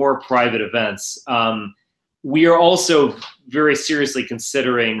do more private events. We are also very seriously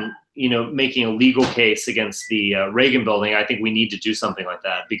considering, you know, making a legal case against the Reagan Building. I think we need to do something like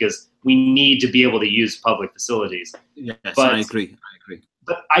that because we need to be able to use public facilities. Yes, but, I agree.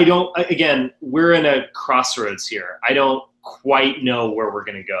 But again, we're in a crossroads here. I don't quite know where we're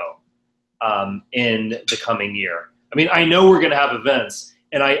going to go in the coming year. I mean, I know we're going to have events,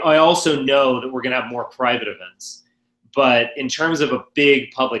 and I also know that we're going to have more private events. But in terms of a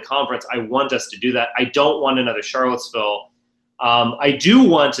big public conference, I want us to do that. I don't want another Charlottesville. I do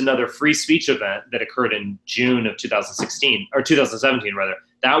want another free speech event that occurred in June of 2016, or 2017 rather.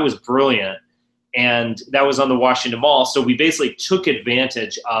 That was brilliant. And that was on the Washington Mall. So we basically took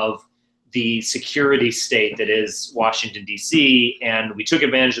advantage of the security state that is Washington, D.C., and we took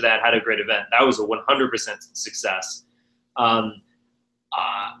advantage of that, had a great event. That was a 100% success. I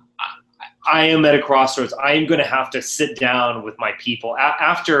am at a crossroads. I am going to have to sit down with my people.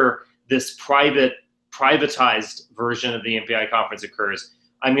 After this privatized version of the MPI conference occurs,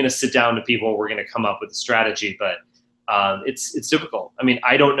 I'm going to sit down to people. We're going to come up with a strategy, but it's difficult. I mean,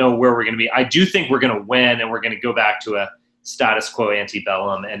 I don't know where we're going to be. I do think we're going to win, and we're going to go back to a status quo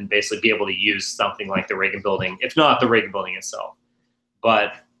antebellum and basically be able to use something like the Reagan Building, if not the Reagan Building itself.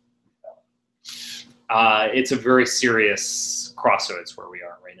 But it's a very serious crossroads where we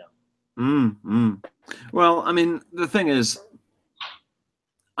are right now. Well, I mean, the thing is,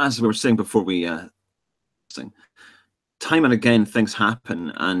 as we were saying before we sing, time and again things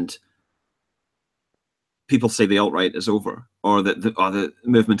happen and people say the alt-right is over, or that the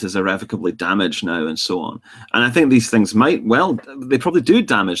movement is irrevocably damaged now, and so on. And I think these things they probably do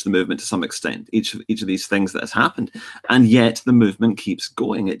damage the movement to some extent, each of these things that has happened. And yet the movement keeps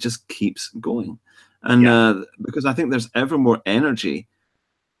going. It just keeps going. And because I think there's ever more energy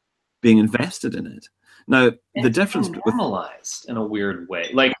being invested in it. Now, the difference normalized in a weird way.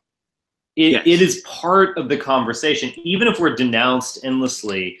 Like it is part of the conversation. Even if we're denounced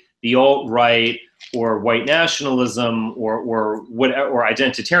endlessly, the alt-right or white nationalism or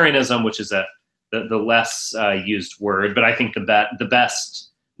identitarianism, which is the less used word, but I think the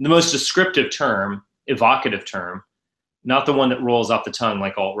most descriptive term, evocative term, not the one that rolls off the tongue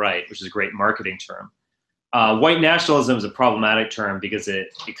like alt-right, which is a great marketing term. White nationalism is a problematic term because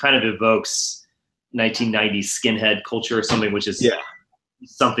it kind of evokes 1990s skinhead culture or something, which is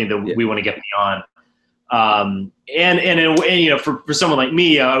something that we want to get beyond. And in a way, you know, for someone like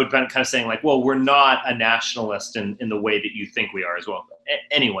me, I would be kind of saying like, well, we're not a nationalist in the way that you think we are as well.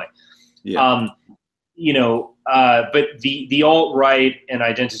 Anyway, you know, but the alt-right and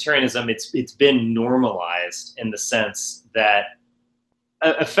identitarianism, it's been normalized in the sense that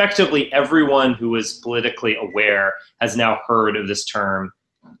effectively everyone who is politically aware has now heard of this term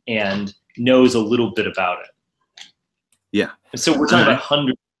and knows a little bit about it. Yeah. So we're talking about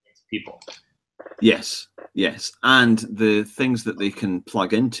hundreds of people. Yes. And the things that they can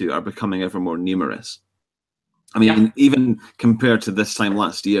plug into are becoming ever more numerous. I mean, even compared to this time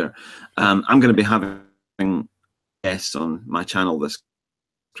last year, I'm going to be having guests on my channel this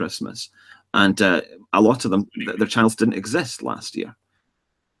Christmas. And a lot of them, their channels didn't exist last year.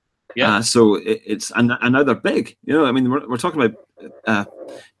 So it's and now they're big. You know, I mean, we're talking about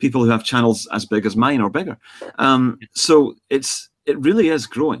people who have channels as big as mine or bigger. So it really is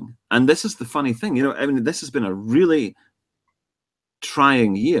growing. And this is the funny thing, you know, I mean, this has been a really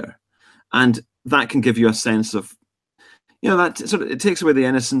trying year, and that can give you a sense of, you know, that sort of, it takes away the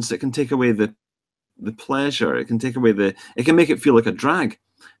innocence. It can take away the pleasure. It can take away it can make it feel like a drag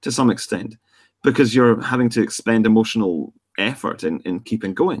to some extent, because you're having to expend emotional effort in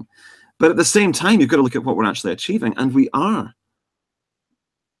keeping going. But at the same time, you've got to look at what we're actually achieving, and we are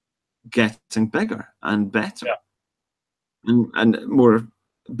getting bigger and better, and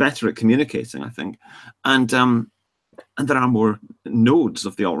better at communicating, I think. And there are more nodes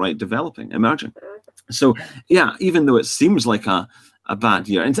of the alt-right developing, emerging. So yeah, even though it seems like a bad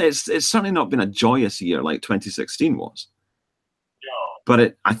year, and it's certainly not been a joyous year like 2016 was.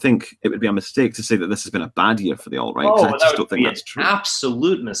 But I think it would be a mistake to say that this has been a bad year for the alt-right, because I just don't think that's true.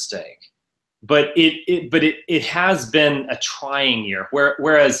 Absolute mistake. But it has been a trying year.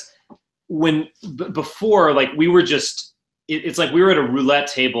 Whereas before, like, we were just, it's like we were at a roulette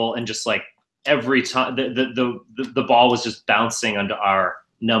table, and just like every time the ball was just bouncing onto our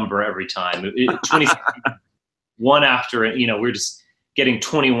number every time. one after it, you know, we're just getting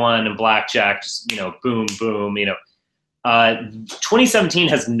 21 and blackjack, just, you know, boom, boom, you know. 2017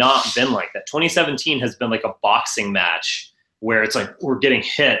 has not been like that. 2017 has been like a boxing match where it's like we're getting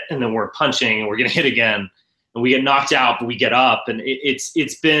hit and then we're punching and we're getting hit again and we get knocked out, but we get up, and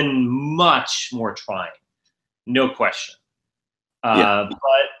it's been much more trying, no question. But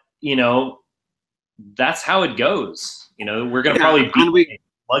you know, that's how it goes. You know, we're going to probably be a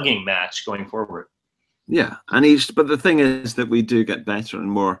slugging match going forward. Yeah, but the thing is that we do get better and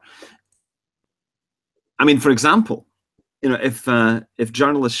more. I mean, for example, you know, if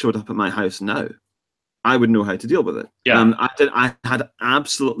journalists showed up at my house now, I would know how to deal with it. Yeah. I had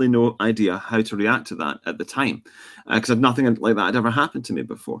absolutely no idea how to react to that at the time, because nothing like that had ever happened to me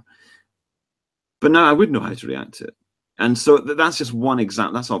before. But now I would know how to react to it. And so that's just one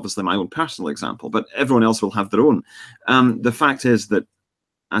example. That's obviously my own personal example, but everyone else will have their own. The fact is that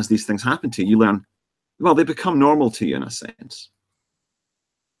as these things happen to you, you learn, well, they become normal to you in a sense.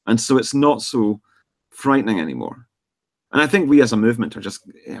 And so it's not so frightening anymore. And I think we as a movement are just,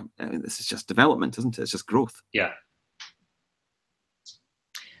 I mean, this is just development, isn't it? It's just growth. Yeah.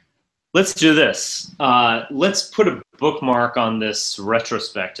 Let's do this. Let's put a bookmark on this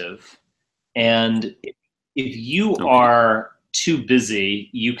retrospective. And if you are too busy,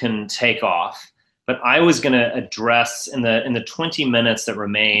 you can take off. But I was going to address, in the 20 minutes that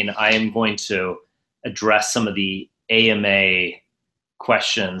remain, I am going to address some of the AMA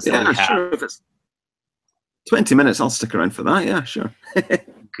questions that we have. Sure. If it's 20 minutes, I'll stick around for that. Yeah, sure.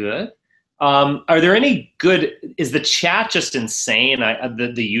 Good. Are there any good? Is the chat just insane?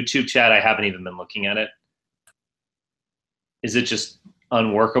 The YouTube chat, I haven't even been looking at it. Is it just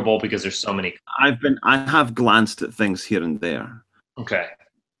unworkable because there's so many? I have glanced at things here and there. Okay.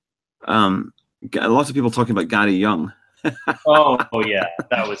 A lot of people talking about Gary Young. oh yeah,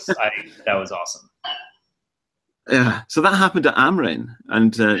 that was awesome. Yeah, so that happened at Amrin,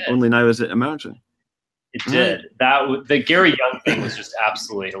 and only now is it emerging. It did. The Gary Young thing was just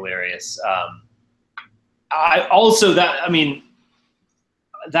absolutely hilarious. That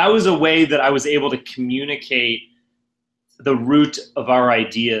was a way that I was able to communicate the root of our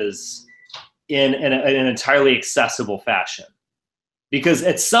ideas in an entirely accessible fashion. Because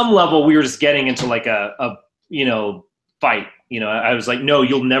at some level we were just getting into like a fight. You know, I was like, no,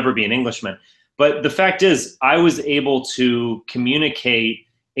 you'll never be an Englishman. But the fact is, I was able to communicate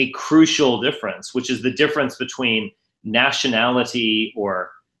a crucial difference, which is the difference between nationality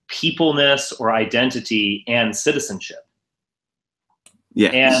or peopleness or identity and citizenship. Yeah.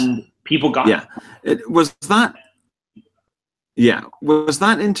 And people got it. Was that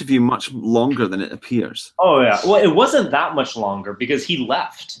interview much longer than it appears? Oh yeah. Well, it wasn't that much longer because he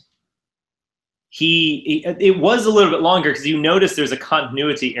left. It was a little bit longer because you notice there's a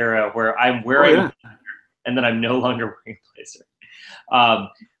continuity error where I'm wearing and then I'm no longer wearing a blazer.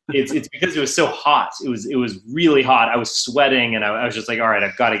 It's because it was so hot. It was really hot. I was sweating, and I was just like, all right,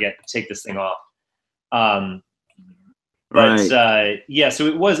 I've got to take this thing off. So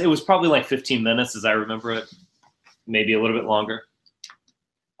it was probably like 15 minutes as I remember it, maybe a little bit longer.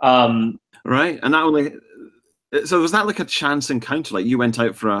 Right, and that only. So was that like a chance encounter? Like you went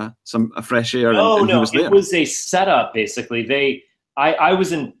out for some fresh air? And he was there? It was a setup basically. I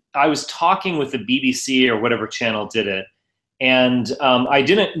was talking with the BBC or whatever channel did it. And I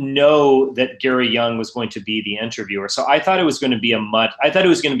didn't know that Gary Young was going to be the interviewer, so I thought it was going to be a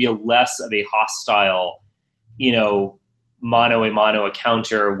less of a hostile, mano a mano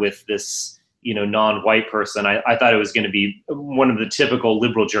encounter with this non-white person, I thought it was going to be one of the typical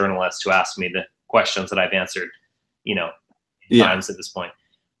liberal journalists who asked me the questions that I've answered, times at this point.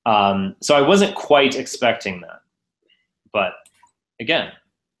 So I wasn't quite expecting that. But again,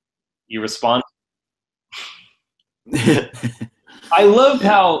 you respond. I love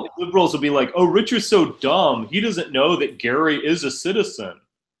how liberals will be like, oh, Richard's so dumb. He doesn't know that Gary is a citizen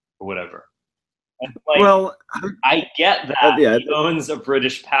or whatever. And well, I get that. He owns a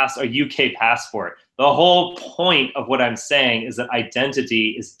UK passport. The whole point of what I'm saying is that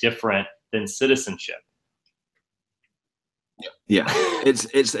identity is different than citizenship. Yeah,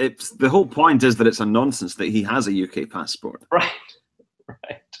 it's the whole point is that it's a nonsense that he has a UK passport. Right.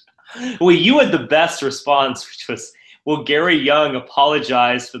 Well, you had the best response, which was, will Gary Young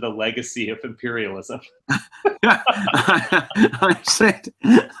apologize for the legacy of imperialism? I said,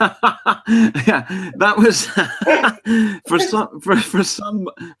 yeah, that was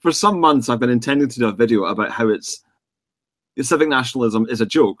for some months I've been intending to do a video about how civic nationalism is a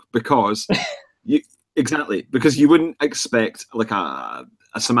joke because because you wouldn't expect like a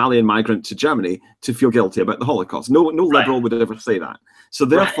Somalian migrant to Germany to feel guilty about the Holocaust. No liberal would ever say that. So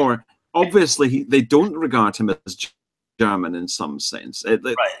therefore, obviously, they don't regard him as German in some sense.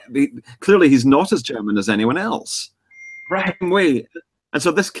 Clearly, he's not as German as anyone else. Right. Way. And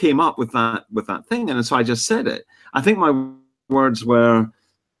so this came up with that thing, and so I just said it. I think my words were,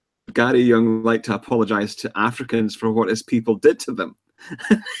 Gary Young liked to apologize to Africans for what his people did to them.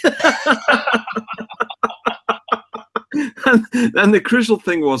 and the crucial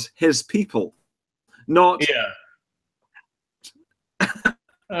thing was his people, not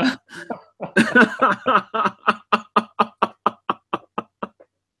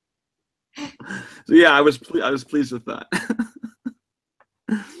So yeah, I was pleased with that.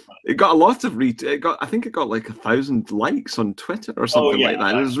 It got a lot of I think it got like 1,000 likes on Twitter or something like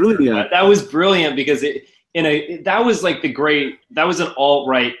that. It was really that was brilliant because that was like that was an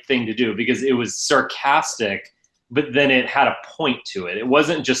alt-right thing to do because it was sarcastic, but then it had a point to it. It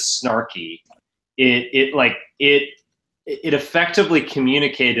wasn't just snarky. It effectively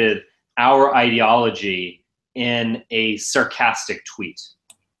communicated our ideology in a sarcastic tweet.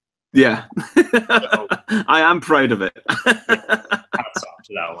 Yeah. I am proud of it. Hats off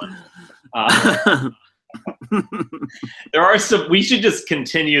to that one. There are we should just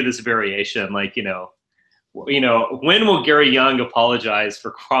continue this variation. Like, when will Gary Young apologize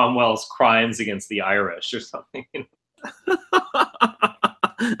for Cromwell's crimes against the Irish or something?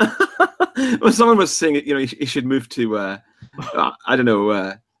 Well, someone was saying, he should move to, I don't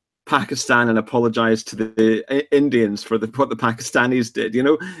know, Pakistan and apologize to the Indians for what the Pakistanis did,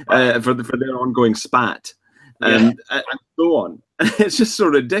 for their ongoing spat, and so on. It's just so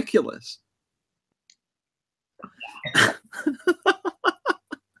ridiculous.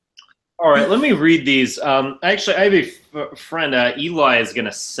 All right, let me read these. Actually, I have a friend, Eli, is going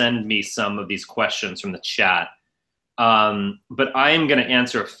to send me some of these questions from the chat, but I am going to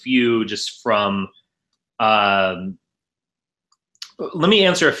answer a few just from. Let me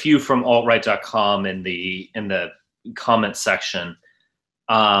answer a few from altright.com in the comment section.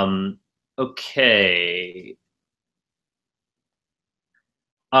 Okay.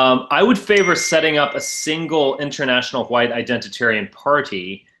 I would favor setting up a single international white identitarian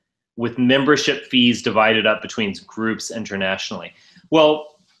party with membership fees divided up between groups internationally.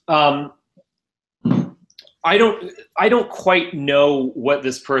 Well, I don't quite know what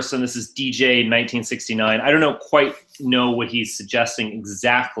this person, this is DJ 1969, I don't quite know what he's suggesting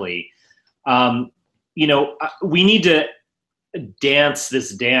exactly. We need to dance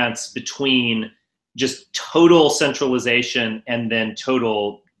this dance between just total centralization and then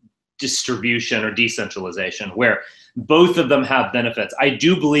total distribution or decentralization, where both of them have benefits. I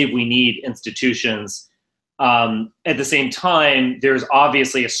do believe we need institutions. At the same time, there's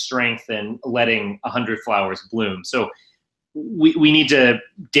obviously a strength in letting 100 flowers bloom. So we need to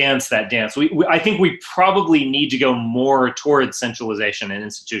dance that dance. I think we probably need to go more towards centralization and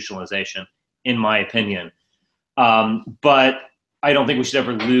institutionalization, in my opinion. But I don't think we should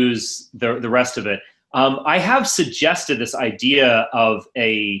ever lose the rest of it. I have suggested this idea of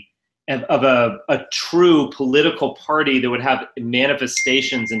a true political party that would have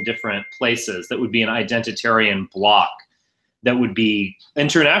manifestations in different places, that would be an identitarian bloc, that would be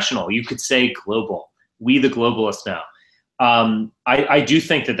international. You could say global. We the globalists now. I do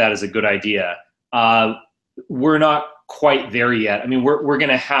think that is a good idea. We're not quite there yet. I mean, we're going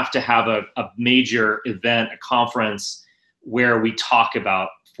to have a major event, a conference, where we talk about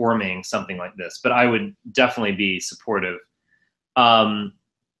forming something like this. But I would definitely be supportive.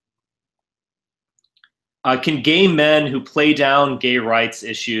 Can gay men who play down gay rights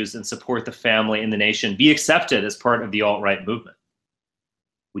issues and support the family and the nation be accepted as part of the alt-right movement?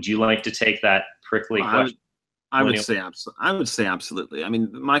 Would you like to take that prickly question? I would say absolutely. I would say absolutely. I mean,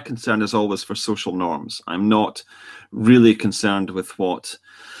 my concern is always for social norms. I'm not really concerned with what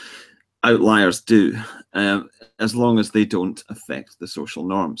outliers do, as long as they don't affect the social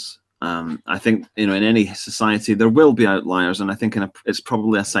norms. I think, in any society there will be outliers, and I think it's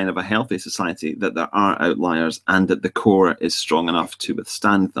probably a sign of a healthy society that there are outliers and that the core is strong enough to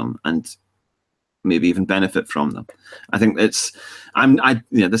withstand them and maybe even benefit from them. I think this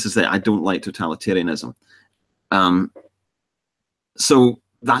is it. I don't like totalitarianism. So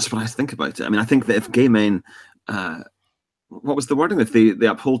that's what I think about it. I mean, I think that if gay men, what was the wording? If they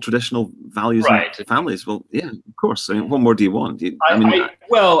uphold traditional values right. and families, well, yeah, of course. I mean, what more do you want?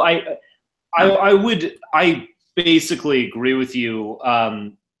 I basically agree with you.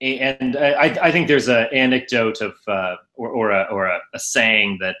 And I think there's an anecdote of, or a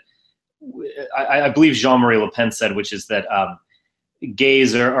saying that I believe Jean-Marie Le Pen said, which is that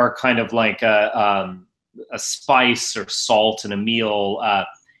gays are kind of like a spice or salt in a meal.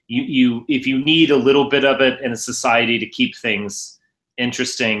 If you need a little bit of it in a society to keep things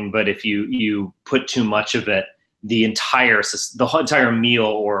interesting, but if you put too much of it, the entire meal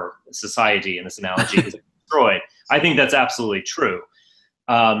or society in this analogy is destroyed. I think that's absolutely true.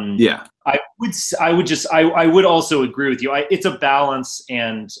 Yeah, I would also agree with you. It's a balance,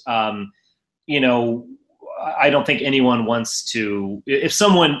 and I don't think anyone wants to. If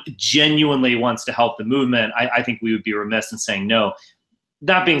someone genuinely wants to help the movement, I think we would be remiss in saying no.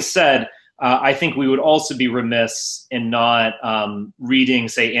 That being said, I think we would also be remiss in not reading,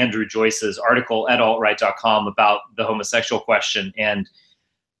 say, Andrew Joyce's article at altright.com about the homosexual question and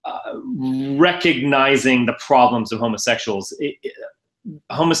recognizing the problems of homosexuals.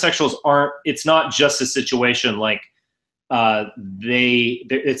 Homosexuals aren't. It's not just a situation like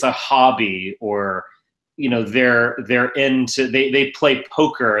it's a hobby, or they're into they play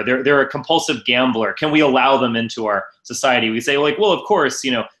poker, they're a compulsive gambler. Can we allow them into our society? We say, like, well, of course,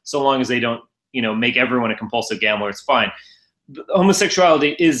 so long as they don't make everyone a compulsive gambler, it's fine.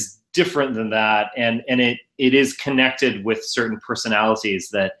 Homosexuality is different than that, and it is connected with certain personalities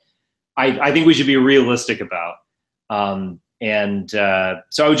that I think we should be realistic about. So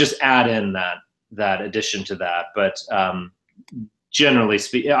I would just add in that addition to that. But generally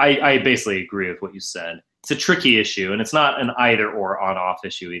speaking, I basically agree with what you said. It's a tricky issue, and it's not an either or on-off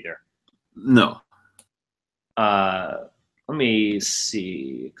issue either. No. Let me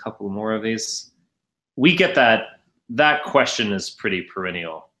see a couple more of these. We get that question is pretty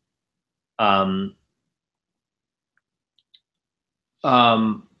perennial.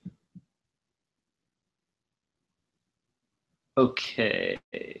 Okay.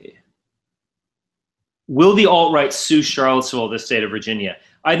 Will the alt-right sue Charlottesville, the state of Virginia?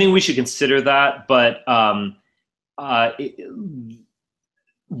 I think we should consider that, but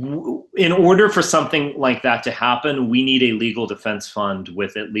in order for something like that to happen, we need a legal defense fund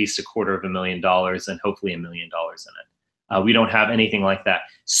with at least $250,000 and hopefully $1 million in it. We don't have anything like that.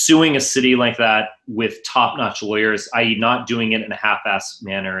 Suing a city like that with top-notch lawyers, i.e. not doing it in a half-assed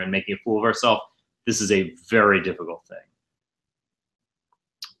manner and making a fool of ourselves, this is a very difficult thing.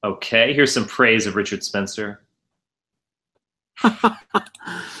 Okay, here's some praise of Richard Spencer.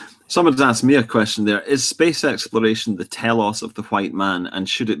 Someone's asked me a question there. Is space exploration the telos of the white man, and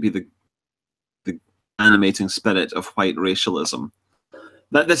should it be the animating spirit of white racialism?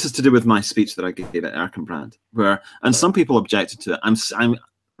 This is to do with my speech that I gave at Erkenbrand, and some people objected to it. I'm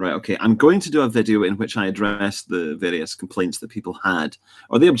going to do a video in which I address the various complaints that people had,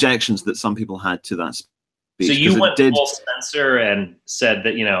 or the objections that some people had to that speech. So you went full Spencer and said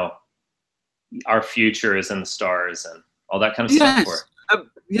that, our future is in the stars and all that kind of stuff?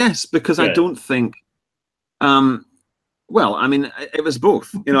 Yes, because I don't think, well, I mean, it was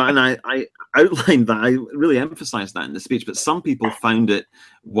both, and I outlined that, I really emphasized that in the speech, but some people found it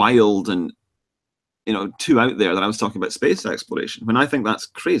wild and, too out there that I was talking about space exploration, when I think that's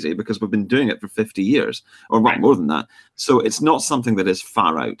crazy because we've been doing it for 50 years, or more than that. So it's not something that is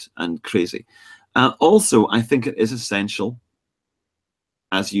far out and crazy. Also, I think it is essential,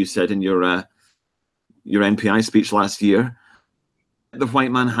 as you said in your NPI speech last year, the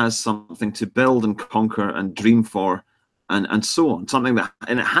white man has something to build and conquer and dream for, and so on. Something that,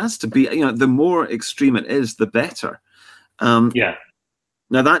 and it has to be, the more extreme it is, the better. Now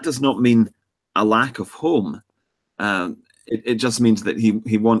that does not mean a lack of home. It just means that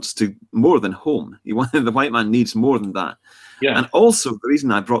he wants to more than home. The white man needs more than that. Yeah. And also, the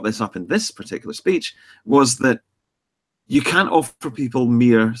reason I brought this up in this particular speech was that you can't offer people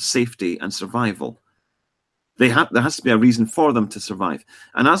mere safety and survival. there has to be a reason for them to survive.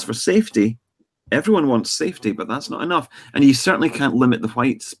 And as for safety, everyone wants safety, but that's not enough. And you certainly can't limit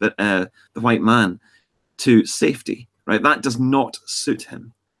the white man to safety, right? That does not suit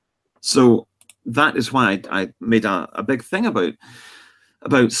him. So that is why I made a big thing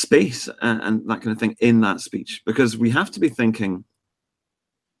about space and that kind of thing in that speech, because we have to be thinking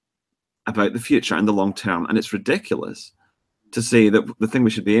about the future and the long term. And it's ridiculous to say that the thing we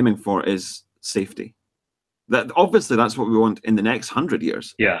should be aiming for is safety. That obviously that's what we want in the next 100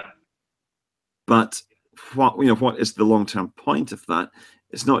 years. Yeah. But what is the long-term point of that?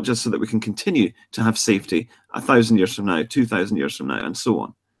 It's not just so that we can continue to have safety 1,000 years from now, 2,000 years from now, and so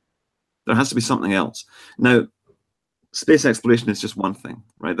on. There has to be something else. Now, space exploration is just one thing,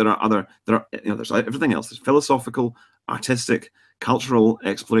 right? There's everything else. There's philosophical, artistic, cultural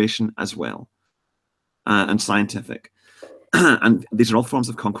exploration as well, and scientific. And these are all forms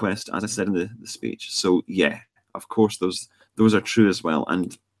of conquest, as I said in the speech. So yeah, of course, those are true as well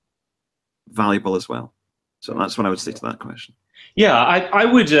and valuable as well. So that's what I would say to that question. Yeah, I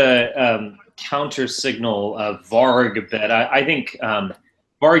would counter signal Varg a bit. I think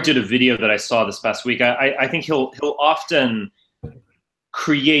Varg did a video that I saw this past week. I think he'll often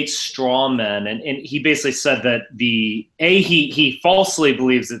create straw men, and he basically said that he falsely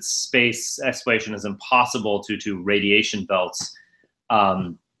believes that space exploration is impossible due to radiation belts.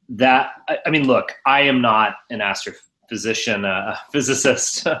 That I mean, look, I am not an astrophysician, a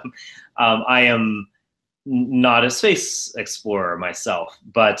physicist. I am not a space explorer myself,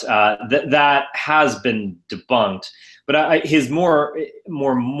 but that has been debunked. But his more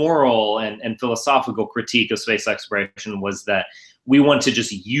moral and philosophical critique of space exploration was that we want to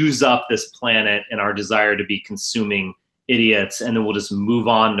just use up this planet and our desire to be consuming idiots, and then we'll just move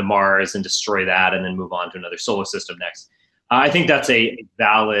on to Mars and destroy that, and then move on to another solar system next. I think that's a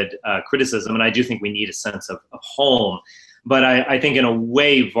valid criticism, and I do think we need a sense of home. But I think in a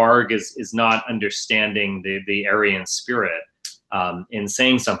way, Varg is not understanding the Aryan spirit in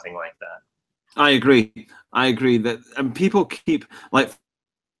saying something like that. I agree that, and people keep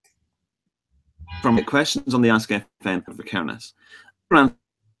from the questions on the Ask FM of Vikernes. I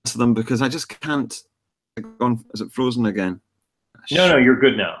answer them because I just can't. Is it frozen again? No, you're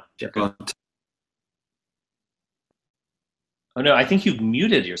good now. You're good. Oh no, I think you've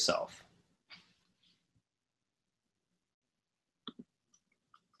muted yourself.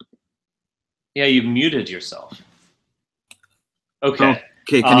 Yeah, you've muted yourself. Okay.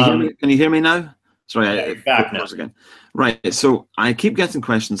 Okay. Can you hear me? Can you hear me now? Sorry, yeah, back now. Again. Right. So I keep getting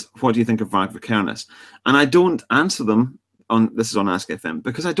questions. What do you think of Varg Vikernes? And I don't answer them on. This is on Ask FM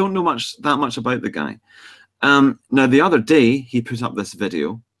because I don't know that much about the guy. Now the other day he put up this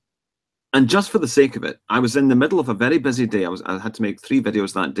video, and just for the sake of it, I was in the middle of a very busy day. I had to make 3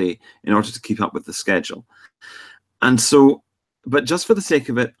 videos that day in order to keep up with the schedule, and so. But just for the sake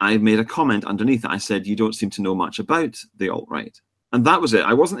of it, I made a comment underneath it. I said, "You don't seem to know much about the alt-right." And that was it.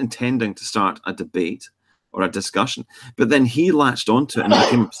 I wasn't intending to start a debate or a discussion. But then he latched onto it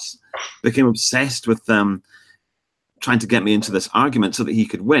and became obsessed with trying to get me into this argument so that he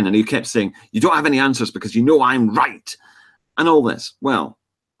could win. And he kept saying, "You don't have any answers because you know I'm right." And all this. Well,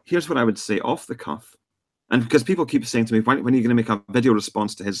 here's what I would say off the cuff. And because people keep saying to me, when are you going to make a video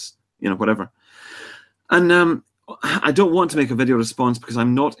response to his, whatever. And I don't want to make a video response because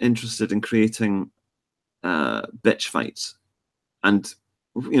I'm not interested in creating bitch fights. And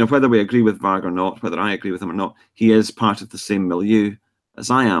whether we agree with Varg or not, whether I agree with him or not, he is part of the same milieu as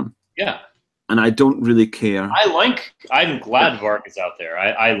I am. Yeah. And I don't really care. I'm glad Varg is out there.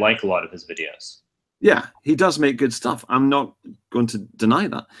 I like a lot of his videos. Yeah, he does make good stuff. I'm not going to deny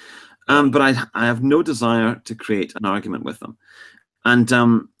that. But I have no desire to create an argument with him. And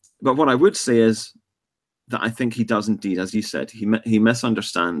but what I would say is that I think he does indeed, as you said, he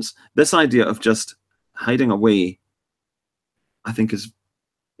misunderstands this idea of just hiding away. I think is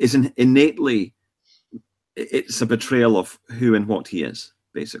innately, it's a betrayal of who and what he is,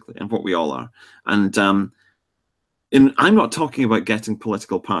 basically, and what we all are. And I'm not talking about getting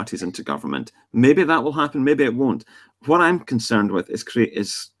political parties into government. Maybe that will happen, maybe it won't. What I'm concerned with is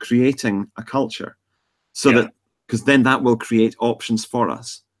creating a culture, so that, because then that will create options for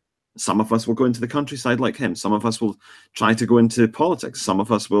us. Some of us will go into the countryside like him. Some of us will try to go into politics. Some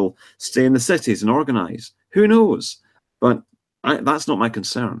of us will stay in the cities and organize. Who knows? But that's not my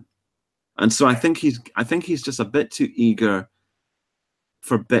concern. And so I think he's just a bit too eager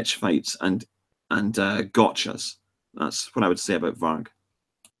for bitch fights and gotchas. That's what I would say about Varg.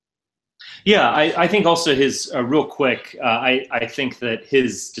 Yeah, I think also his real quick. I think that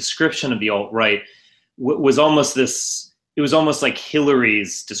his description of the alt-right was almost this it was almost like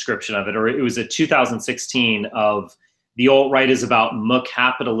Hillary's description of it, or it was a 2016 of the alt-right is about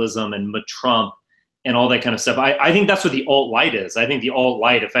capitalism and Trump and all that kind of stuff. I think that's what the alt-right is. I think the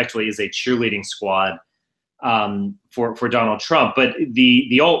alt-right effectively is a cheerleading squad for Donald Trump. But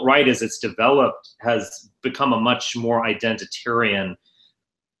the alt-right, as it's developed, has become a much more identitarian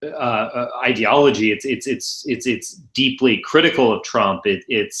ideology. It's deeply critical of Trump.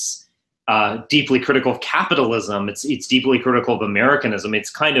 It's deeply critical of capitalism. It's deeply critical of Americanism.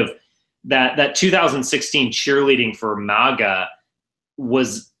 It's kind of that 2016 cheerleading for MAGA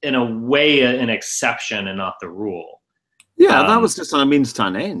was in a way an exception and not the rule. Yeah, that was just on a means to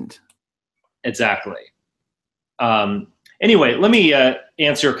an end. Exactly. Anyway, let me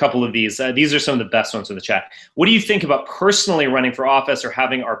answer a couple of these. These are some of the best ones in the chat. What do you think about personally running for office or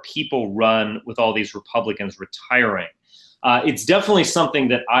having our people run with all these Republicans retiring? It's definitely something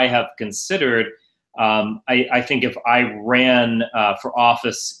that I have considered. I think if I ran for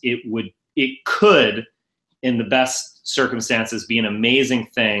office, it could, in the best circumstances, be an amazing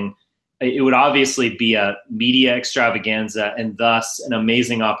thing. It would obviously be a media extravaganza and thus an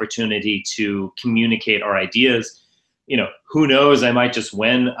amazing opportunity to communicate our ideas. You know, who knows? I might just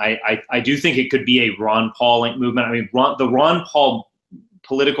win. I do think it could be a Ron Paul movement. I mean, the Ron Paul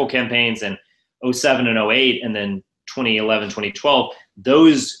political campaigns in 2007 and 2008 and then 2011, 2012,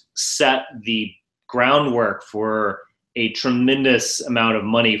 those set the groundwork for a tremendous amount of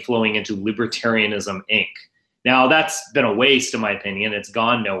money flowing into Libertarianism, Inc. Now, that's been a waste, in my opinion. It's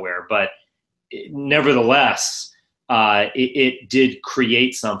gone nowhere. But nevertheless, it did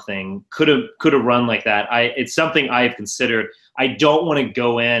create something. Could have run like that. It's something I've considered. I don't want to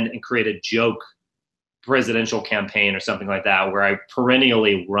go in and create a joke presidential campaign or something like that where I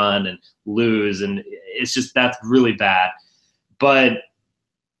perennially run and lose. And it's just, that's really bad. But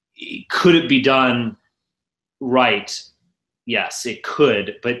could it be done right? Yes, it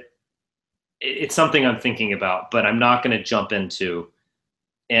could, but it's something I'm thinking about, but I'm not going to jump into.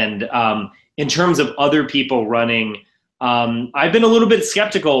 And in terms of other people running, I've been a little bit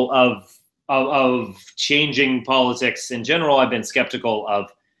skeptical of changing politics in general. I've been skeptical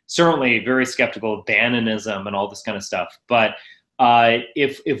of, certainly very skeptical of Bannonism and all this kind of stuff. But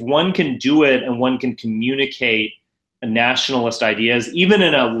if one can do it and one can communicate nationalist ideas, even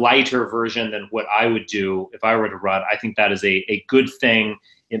in a lighter version than what I would do if I were to run, I think that is a good thing.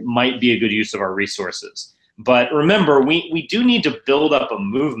 It might be a good use of our resources. But remember, we do need to build up a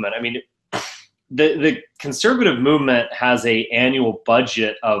movement. I mean, the conservative movement has an annual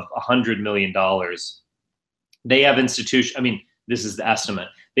budget of $100 million. They have institutions, I mean, this is the estimate.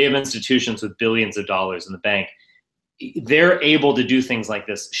 They have institutions with billions of dollars in the bank. They're able to do things like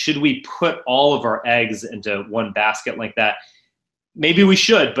this. Should we put all of our eggs into one basket like that? Maybe we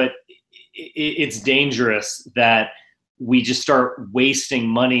should, but it's dangerous that we just start wasting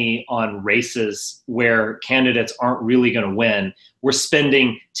money on races where candidates aren't really going to win. We're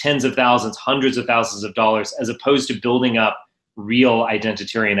spending tens of thousands, hundreds of thousands of dollars as opposed to building up real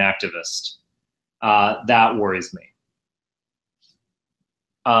identitarian activists. That worries me.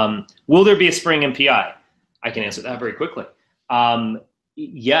 Will there be a spring MPI? I can answer that very quickly.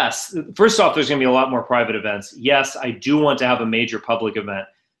 Yes. First off, there's going to be a lot more private events. Yes, I do want to have a major public event,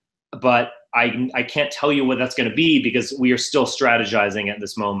 but I can't tell you what that's going to be because we are still strategizing at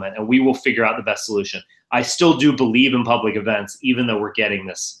this moment, and we will figure out the best solution. I still do believe in public events, even though we're getting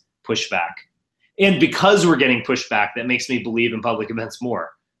this pushback. And because we're getting pushback, that makes me believe in public events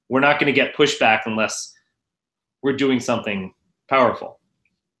more. We're not going to get pushback unless we're doing something powerful.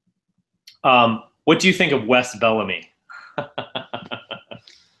 What do you think of Wes Bellamy?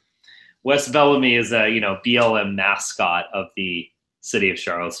 Wes Bellamy is a BLM mascot of the city of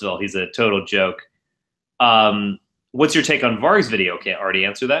Charlottesville. He's a total joke. What's your take on Varg's video? Okay, I already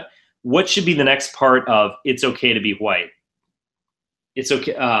answered that. What should be the next part of It's Okay to Be White? It's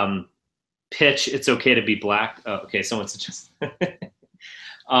okay. Pitch, It's Okay to Be Black. Oh, okay, someone suggested.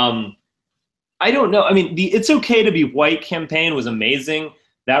 I don't know. I mean, the It's Okay to Be White campaign was amazing.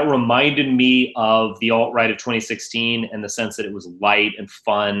 That reminded me of the alt-right of 2016 in the sense that it was light and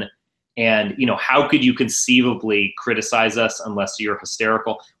fun. And, how could you conceivably criticize us unless you're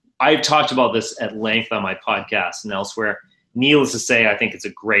hysterical? I've talked about this at length on my podcast and elsewhere. Needless to say, I think it's a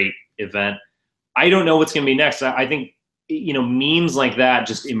great event. I don't know what's going to be next. I think, memes like that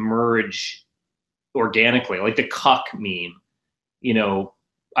just emerge organically, like the cuck meme.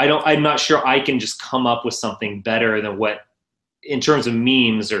 I'm not sure I can just come up with something better than what, in terms of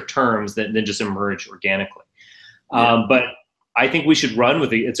memes or terms, that then just emerge organically. Yeah. But I think we should run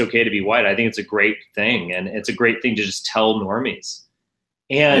with It's Okay to Be White. I think it's a great thing, and it's a great thing to just tell normies.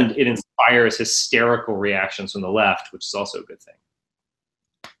 and it inspires hysterical reactions from the left, which is also a good thing.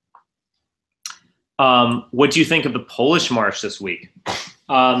 What do you think of the Polish March this week?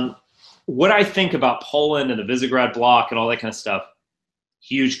 What I think about Poland and the Visegrad Bloc and all that kind of stuff,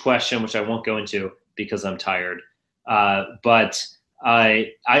 huge question, which I won't go into because I'm tired. But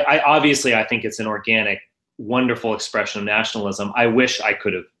I obviously, I think it's an organic, wonderful expression of nationalism. I wish I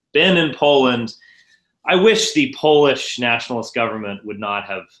could have been in Poland. I wish the Polish nationalist government would not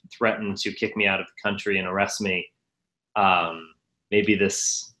have threatened to kick me out of the country and arrest me. Maybe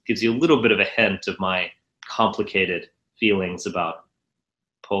this gives you a little bit of a hint of my complicated feelings about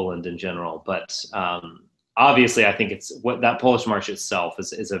Poland in general. But obviously, I think it's what that Polish March itself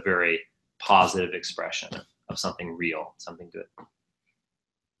is a very positive expression of something real, something good.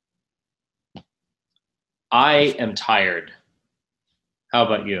 I am tired. How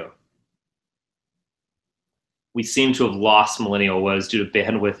about you? We seem to have lost Millennial Woes due to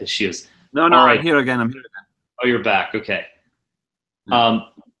bandwidth issues. No, All right. I'm here again. Oh, you're back. Okay. Yeah.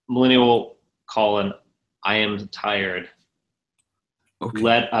 Millennial Colin, I am tired. Okay.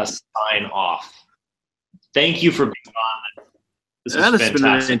 Let us sign off. Thank you for being on. This was This has been really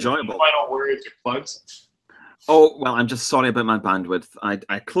fantastic. enjoyable. Final words or plugs? Oh, well, I'm just sorry about my bandwidth.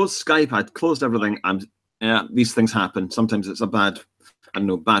 I closed Skype. I'd closed everything. These things happen. Sometimes it's a bad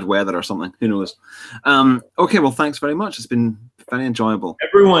weather or something. Who knows? Okay, well, thanks very much. It's been very enjoyable.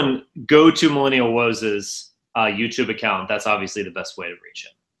 Everyone go to Millennial Woes' YouTube account. That's obviously the best way to reach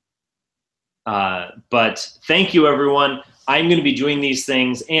him. But thank you, everyone. I'm going to be doing these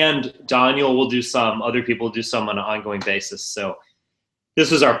things, and Daniel will do some. Other people will do some on an ongoing basis. So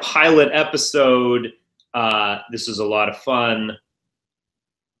this was our pilot episode. This was a lot of fun.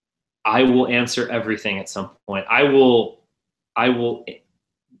 I will answer everything at some point. I will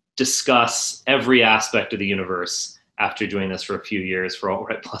discuss every aspect of the universe after doing this for a few years for Alt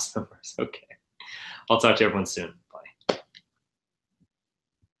Right Plus members. Okay. I'll talk to everyone soon. Bye.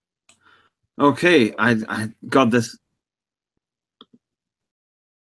 Okay, I got this